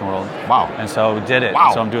Generation World. Wow. And so did it.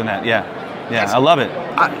 Wow. So I'm doing that. Yeah. I love it.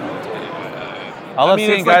 I love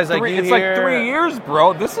seeing guys like you It's here. like 3 years,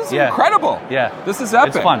 bro. This is incredible. Yeah. This is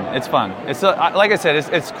epic. It's fun. It's like I said,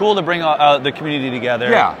 it's cool to bring the community together.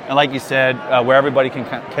 Yeah. And like you said, where everybody can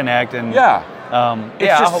connect and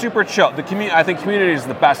it's just super chill. The community, I think community is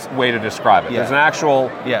the best way to describe it. Yeah. There's an actual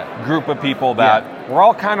group of people that we're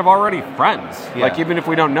all kind of already friends. Yeah. Like even if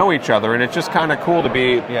we don't know each other, and it's just kind of cool to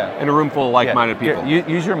be in a room full of like-minded people.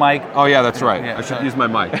 Use your mic. Oh yeah, that's right. I should use my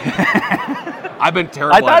mic. I've been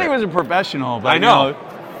terrible. I thought he was a professional, but I know.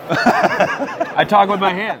 I talk with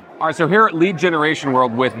my hand. All right, so here at Lead Generation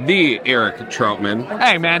World with the Eric Troutman.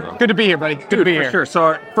 Hey man, good to be here, buddy. Good to be here. Sure.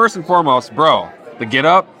 So first and foremost, bro, the get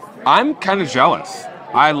up. I'm kind of jealous.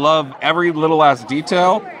 I love every little ass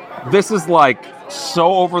detail. This is like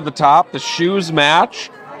so over the top. The shoes match.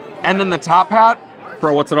 And then the top hat.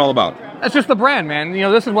 Bro, what's it all about? That's just the brand, man. You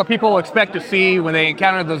know, this is what people expect to see when they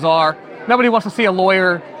encounter the czar. Nobody wants to see a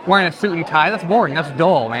lawyer wearing a suit and tie. That's boring. That's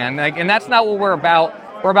dull, man. And that's not what we're about.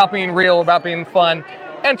 We're about being real, we're about being fun.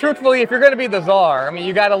 And truthfully, if you're going to be the czar, I mean,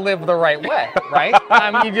 you got to live the right way, right?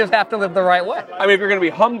 I mean, you just have to live the right way. I mean, if you're going to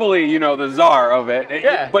be humbly, you know, the czar of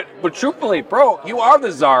it. But truthfully, bro, you are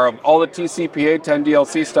the czar of all the TCPA 10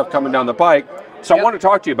 DLC stuff coming down the pike. So I want to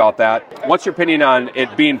talk to you about that. What's your opinion on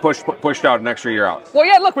it being pushed out an extra year out? Well,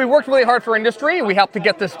 yeah, look, we worked really hard for industry. We helped to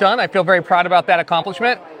get this done. I feel very proud about that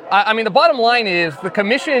accomplishment. I mean, the bottom line is the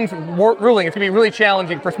commission's ruling is going to be really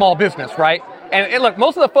challenging for small business, right? And look,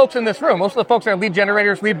 most of the folks in this room, most of the folks that are lead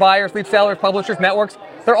generators, lead buyers, lead sellers, publishers, networks,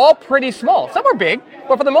 they're all pretty small. Some are big,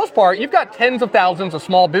 but for the most part, you've got tens of thousands of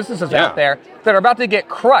small businesses out there that are about to get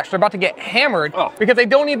crushed, they're about to get hammered because they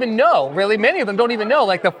don't even know, really, many of them don't even know,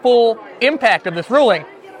 like, the full impact of this ruling.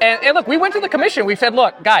 And look, we went to the commission, we said,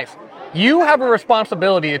 look, guys, you have a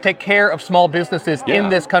responsibility to take care of small businesses in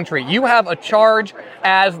this country. You have a charge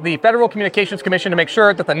as the Federal Communications Commission to make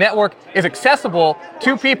sure that the network is accessible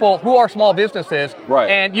to people who are small businesses. Right.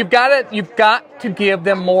 And you've got to give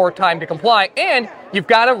them more time to comply. And you've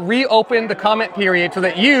got to reopen the comment period so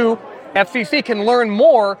that you, FCC, can learn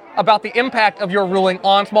more about the impact of your ruling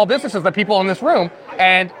on small businesses, the people in this room.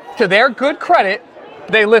 And to their good credit,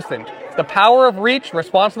 they listened. The Power of Reach,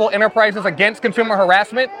 Responsible Enterprises Against Consumer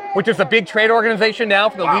Harassment, which is a big trade organization now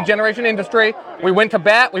for the lead generation industry. We went to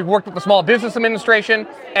bat, we worked with the Small Business Administration,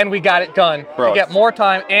 and we got it done to get more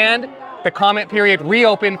time and the comment period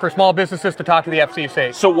reopened for small businesses to talk to the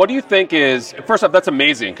FCC. So what do you think is, first off, that's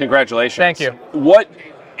amazing. Congratulations. Thank you. What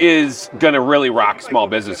is going to really rock small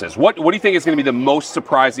businesses? What do you think is going to be the most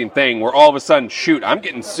surprising thing where all of a sudden, shoot, I'm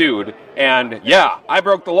getting sued, and I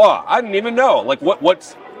broke the law. I didn't even know. Like,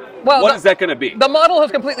 what is that going to be? The model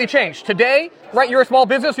has completely changed. Today, right, you're a small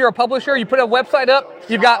business, you're a publisher, you put a website up,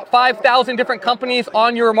 you've got 5,000 different companies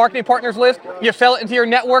on your marketing partners list, you sell it into your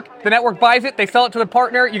network, the network buys it, they sell it to the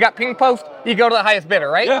partner, you got ping post, you go to the highest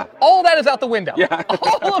bidder, right? Yeah. All of that is out the window. Yeah.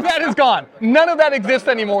 All of that is gone. None of that exists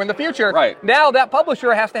anymore in the future. Right. Now that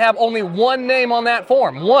publisher has to have only one name on that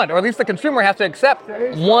form, one, or at least the consumer has to accept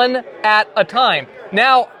one at a time.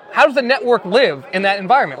 Now, how does the network live in that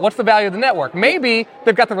environment? What's the value of the network? Maybe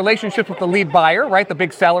they've got the relationships with the lead buyer, right, the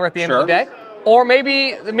big seller at the end of the day, or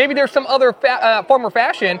maybe there's some other form or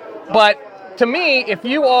fashion. But to me, if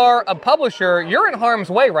you are a publisher, you're in harm's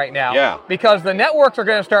way right now, because the networks are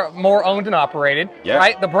going to start more owned and operated,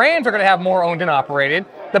 right? The brands are going to have more owned and operated.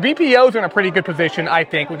 The BPOs are in a pretty good position, I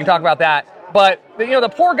think. We can talk about that. But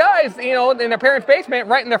the poor guys, in their parents' basement,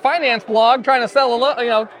 writing their finance blog, trying to sell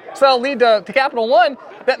a lead to Capital One,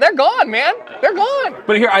 they're gone, man. They're gone.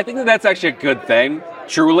 But here, I think that's actually a good thing.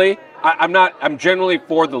 Truly, I'm generally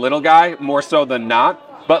for the little guy more so than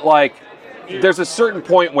not. But like, there's a certain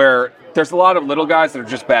point where there's a lot of little guys that are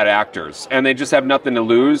just bad actors, and they just have nothing to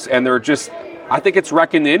lose, and I think it's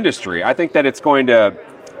wrecking the industry. I think that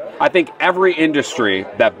I think every industry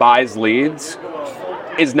that buys leads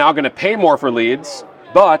is now going to pay more for leads,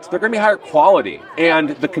 but they're going to be higher quality, and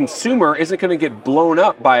the consumer isn't going to get blown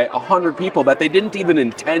up by 100 people that they didn't even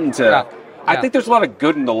intend to. I think there's a lot of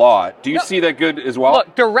good in the law. Do you see that good as well?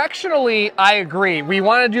 Look, directionally, I agree. We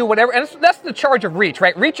want to do whatever, and that's the charge of Reach,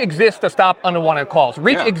 right? Reach exists to stop unwanted calls.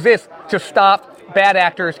 Reach exists to stop bad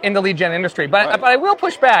actors in the lead gen industry. But I will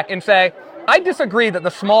push back and say, I disagree that the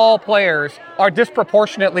small players are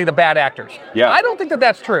disproportionately the bad actors. I don't think that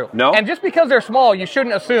that's true. No? And just because they're small, you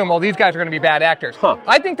shouldn't assume, these guys are going to be bad actors.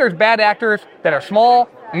 I think there's bad actors that are small,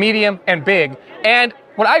 medium, and big. And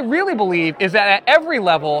what I really believe is that at every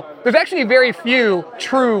level, there's actually very few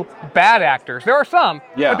true bad actors. There are some,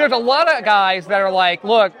 but there's a lot of guys that are like,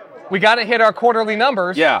 look, we got to hit our quarterly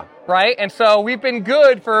numbers, right? And so we've been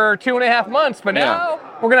good for 2.5 months, but now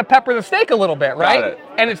we're going to pepper the steak a little bit, right?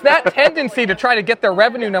 And it's that tendency to try to get their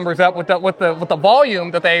revenue numbers up with the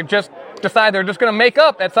volume that they just decide they're just going to make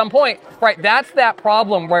up at some point, right? That's that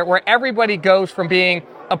problem where everybody goes from being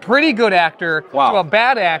a pretty good actor to a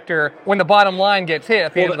bad actor when the bottom line gets hit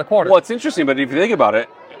at the end of the quarter. Well, it's interesting, but if you think about it,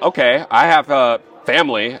 okay, I have a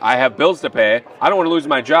family, I have bills to pay, I don't want to lose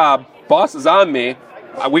my job, boss is on me,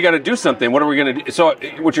 we got to do something. What are we going to do? So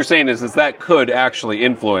what you're saying is that could actually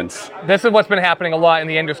influence. This is what's been happening a lot in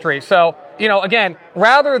the industry. So, again,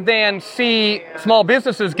 rather than see small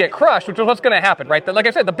businesses get crushed, which is what's going to happen, right? Like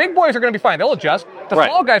I said, the big boys are going to be fine. They'll adjust. The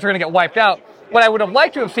small guys are going to get wiped out. What I would have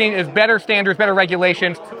liked to have seen is better standards, better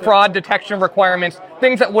regulations, fraud detection requirements,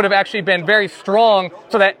 things that would have actually been very strong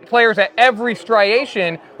so that players at every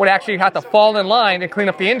striation would actually have to fall in line and clean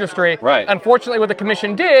up the industry. Unfortunately, what the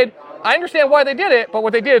commission did, I understand why they did it, but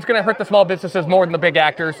what they did is going to hurt the small businesses more than the big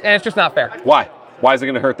actors, and it's just not fair. Why? Why is it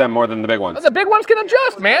going to hurt them more than the big ones? The big ones can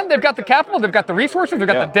adjust, man. They've got the capital, they've got the resources, they've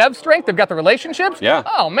got the dev strength, they've got the relationships.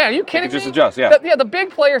 Oh, man, are you kidding me? Just adjust, the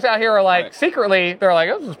big players out here are like, secretly, they're like,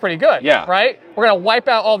 this is pretty good, right? We're going to wipe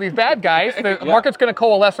out all these bad guys. The market's going to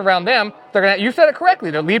coalesce around them. You said it correctly.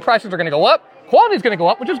 The lead prices are going to go up. Quality's going to go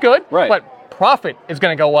up, which is good. But profit is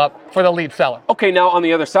going to go up for the lead seller. Okay, now on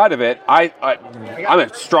the other side of it, I'm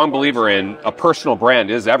a strong believer in a personal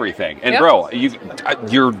brand is everything. And bro,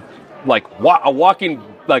 you're like a walking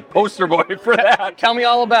like poster boy for that. Tell me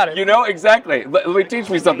all about it. Exactly. Let me teach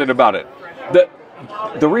me something about it.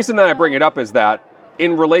 The reason that I bring it up is that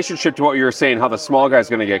in relationship to what you were saying, how the small guy's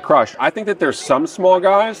going to get crushed, I think that there's some small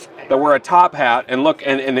guys that wear a top hat and look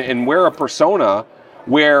and wear a persona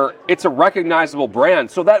where it's a recognizable brand,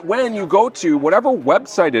 so that when you go to whatever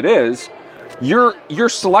website it is, you're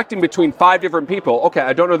selecting between 5 different people. Okay,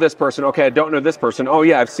 I don't know this person. Okay, I don't know this person. Oh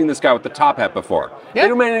yeah, I've seen this guy with the top hat before. They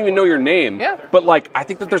don't even know your name. But like, I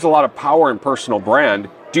think that there's a lot of power in personal brand.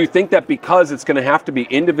 Do you think that because it's going to have to be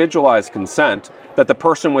individualized consent, that the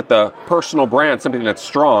person with the personal brand, something that's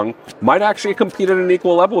strong, might actually compete at an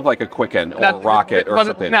equal level with like a Quicken or a Rocket or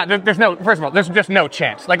something? First of all, there's just no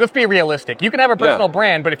chance. Like, let's be realistic. You can have a personal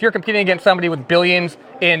brand, but if you're competing against somebody with billions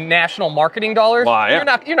in national marketing dollars, you're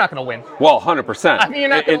not going to win. Well, 100%. I mean, you're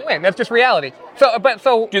not going to win. That's just reality. Do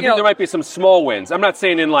you think there might be some small wins? I'm not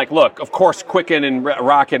saying in like, look, of course, Quicken and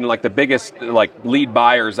Rocket and like the biggest like lead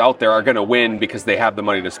buyers out there are going to win because they have the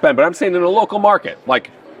money to spend. But I'm saying in a local market,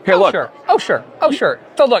 like, here, look. Sure.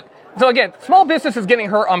 So again, small business is getting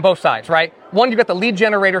hurt on both sides, right? One, you've got the lead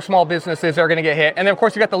generator small businesses that are going to get hit, and then of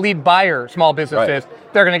course you've got the lead buyer small businesses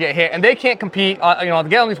that are going to get hit, and they can't compete. To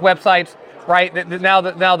get on these websites, right? Now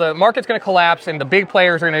the market's going to collapse, and the big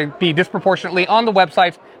players are going to be disproportionately on the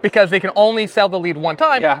websites because they can only sell the lead one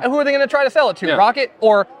time. And who are they going to try to sell it to? Rocket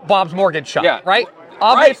or Bob's Mortgage Shop, right?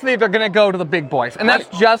 Obviously, they're going to go to the big boys, and that's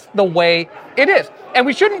just the way it is. And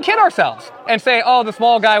we shouldn't kid ourselves and say, oh, the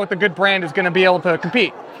small guy with the good brand is going to be able to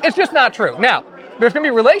compete. It's just not true. Now, there's going to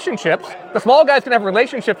be relationships. The small guys can have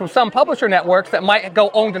relationships with some publisher networks that might go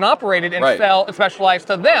owned and operated and sell and specialize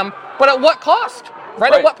to them, but at what cost?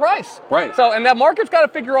 right? At what price? Right. So, and that market's got to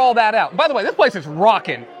figure all that out. By the way, this place is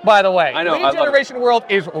rocking, by the way. I know. Lead generation world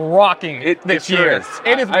is rocking this year.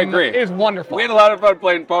 It is. I agree. It is wonderful. We had a lot of fun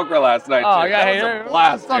playing poker last night, Oh, too. yeah. That was a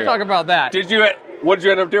blast, Let's not talk about that. What did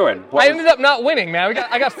you end up doing? I ended up not winning, man.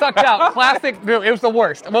 I got sucked out. Classic. Dude, it was the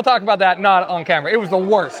worst. We'll talk about that not on camera. It was the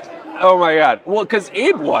worst. Oh my God! Well, because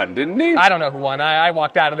Abe won, didn't he? I don't know who won. I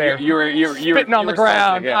walked out of there. You were spitting on the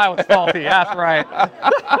ground. I was salty. That's right.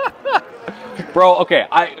 Bro, okay,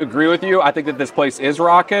 I agree with you. I think that this place is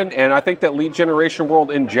rocking, and I think that lead generation world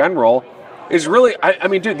in general is really. I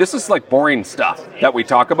mean, dude, this is like boring stuff that we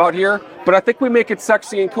talk about here, but I think we make it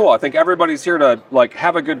sexy and cool. I think everybody's here to like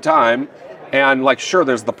have a good time. And like, sure,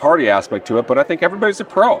 there's the party aspect to it, but I think everybody's a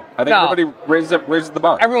pro. I think everybody raises the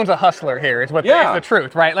bar. Everyone's a hustler here, is the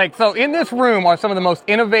truth, right? Like, so in this room are some of the most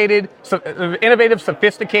innovative,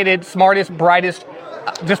 sophisticated, smartest, brightest,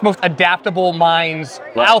 just most adaptable minds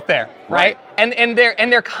out there, right? And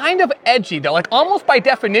they're kind of edgy though. Like almost by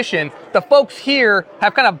definition, the folks here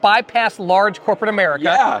have kind of bypassed large corporate America.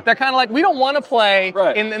 Yeah. They're kind of like, we don't want to play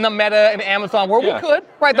in the Meta and Amazon where we could,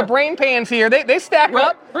 right? The brain pans here, they stack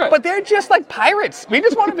up, but they're just like pirates. We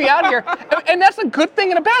just want to be out of here. And that's a good thing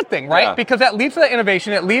and a bad thing, right? Yeah. Because that leads to the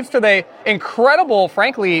innovation. It leads to the incredible,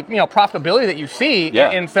 frankly, profitability that you see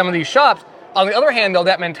in some of these shops. On the other hand, though,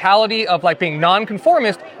 that mentality of like being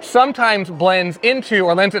non-conformist sometimes blends into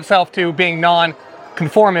or lends itself to being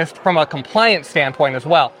non-conformist from a compliance standpoint as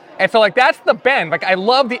well. And so like that's the bend. Like I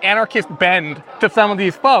love the anarchist bend to some of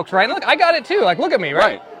these folks, right? And look, I got it too. Like look at me,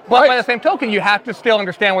 right? But by the same token, you have to still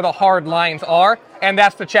understand where the hard lines are, and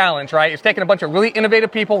that's the challenge, right? It's taking a bunch of really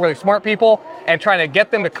innovative people, really smart people, and trying to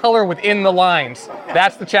get them to color within the lines.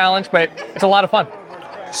 That's the challenge, but it's a lot of fun.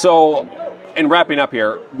 So, in wrapping up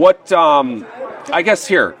here, what, I guess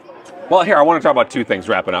here, I want to talk about two things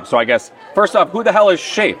wrapping up. So I guess, first off, who the hell is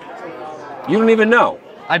Shape? You don't even know.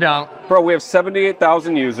 I don't. Bro, we have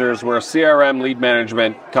 78,000 users. We're a CRM lead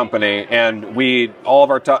management company, and all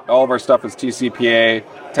of our stuff is TCPA,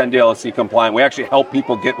 10DLC compliant. We actually help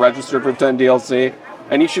people get registered for 10DLC,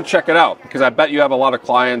 and you should check it out because I bet you have a lot of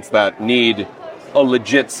clients that need a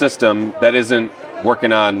legit system that isn't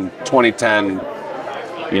working on 2010.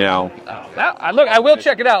 Look, I will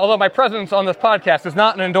check it out, although my presence on this podcast is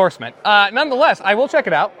not an endorsement. Nonetheless, I will check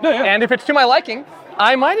it out. Yeah. And if it's to my liking,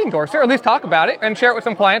 I might endorse it, or at least talk about it and share it with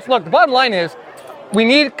some clients. Look, the bottom line is we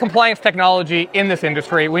need compliance technology in this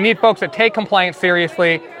industry. We need folks that take compliance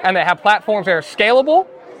seriously and that have platforms that are scalable,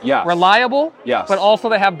 reliable, but also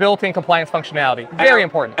that have built-in compliance functionality. Very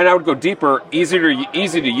important. And I would go deeper, easy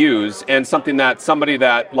to use, and something that somebody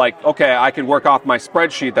that like, okay, I can work off my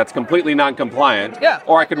spreadsheet that's completely non-compliant,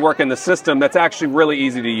 or I can work in the system that's actually really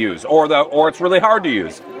easy to use, or it's really hard to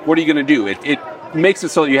use. What are you going to do? It makes it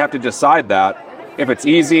so that you have to decide that. If it's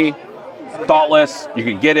easy, thoughtless, you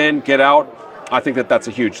can get in, get out. I think that's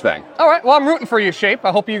a huge thing. All right, well, I'm rooting for you, Shape.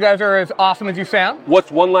 I hope you guys are as awesome as you sound.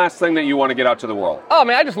 What's one last thing that you want to get out to the world? Oh,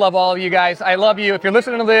 man, I just love all of you guys. I love you. If you're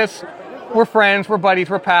listening to this, we're friends, we're buddies,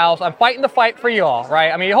 we're pals. I'm fighting the fight for you all,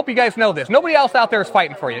 right? I mean, I hope you guys know this. Nobody else out there is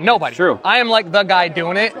fighting for you. Nobody. True. I am like the guy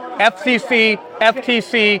doing it. FCC,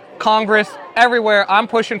 FTC, Congress, everywhere. I'm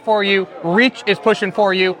pushing for you. Reach is pushing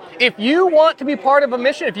for you. If you want to be part of a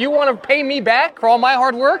mission, if you want to pay me back for all my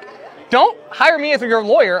hard work, don't hire me as your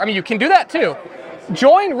lawyer. I mean, you can do that too.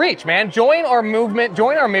 Join Reach, man. Join our movement,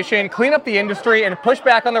 join our mission, clean up the industry and push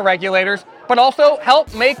back on the regulators, but also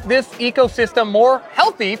help make this ecosystem more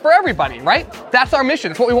healthy for everybody, right? That's our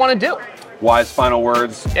mission. It's what we want to do. Wise final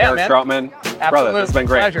words, Eric Stroutman. Absolute Brother, this has been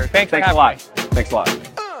great. Pleasure. Thanks a lot. Thanks a lot.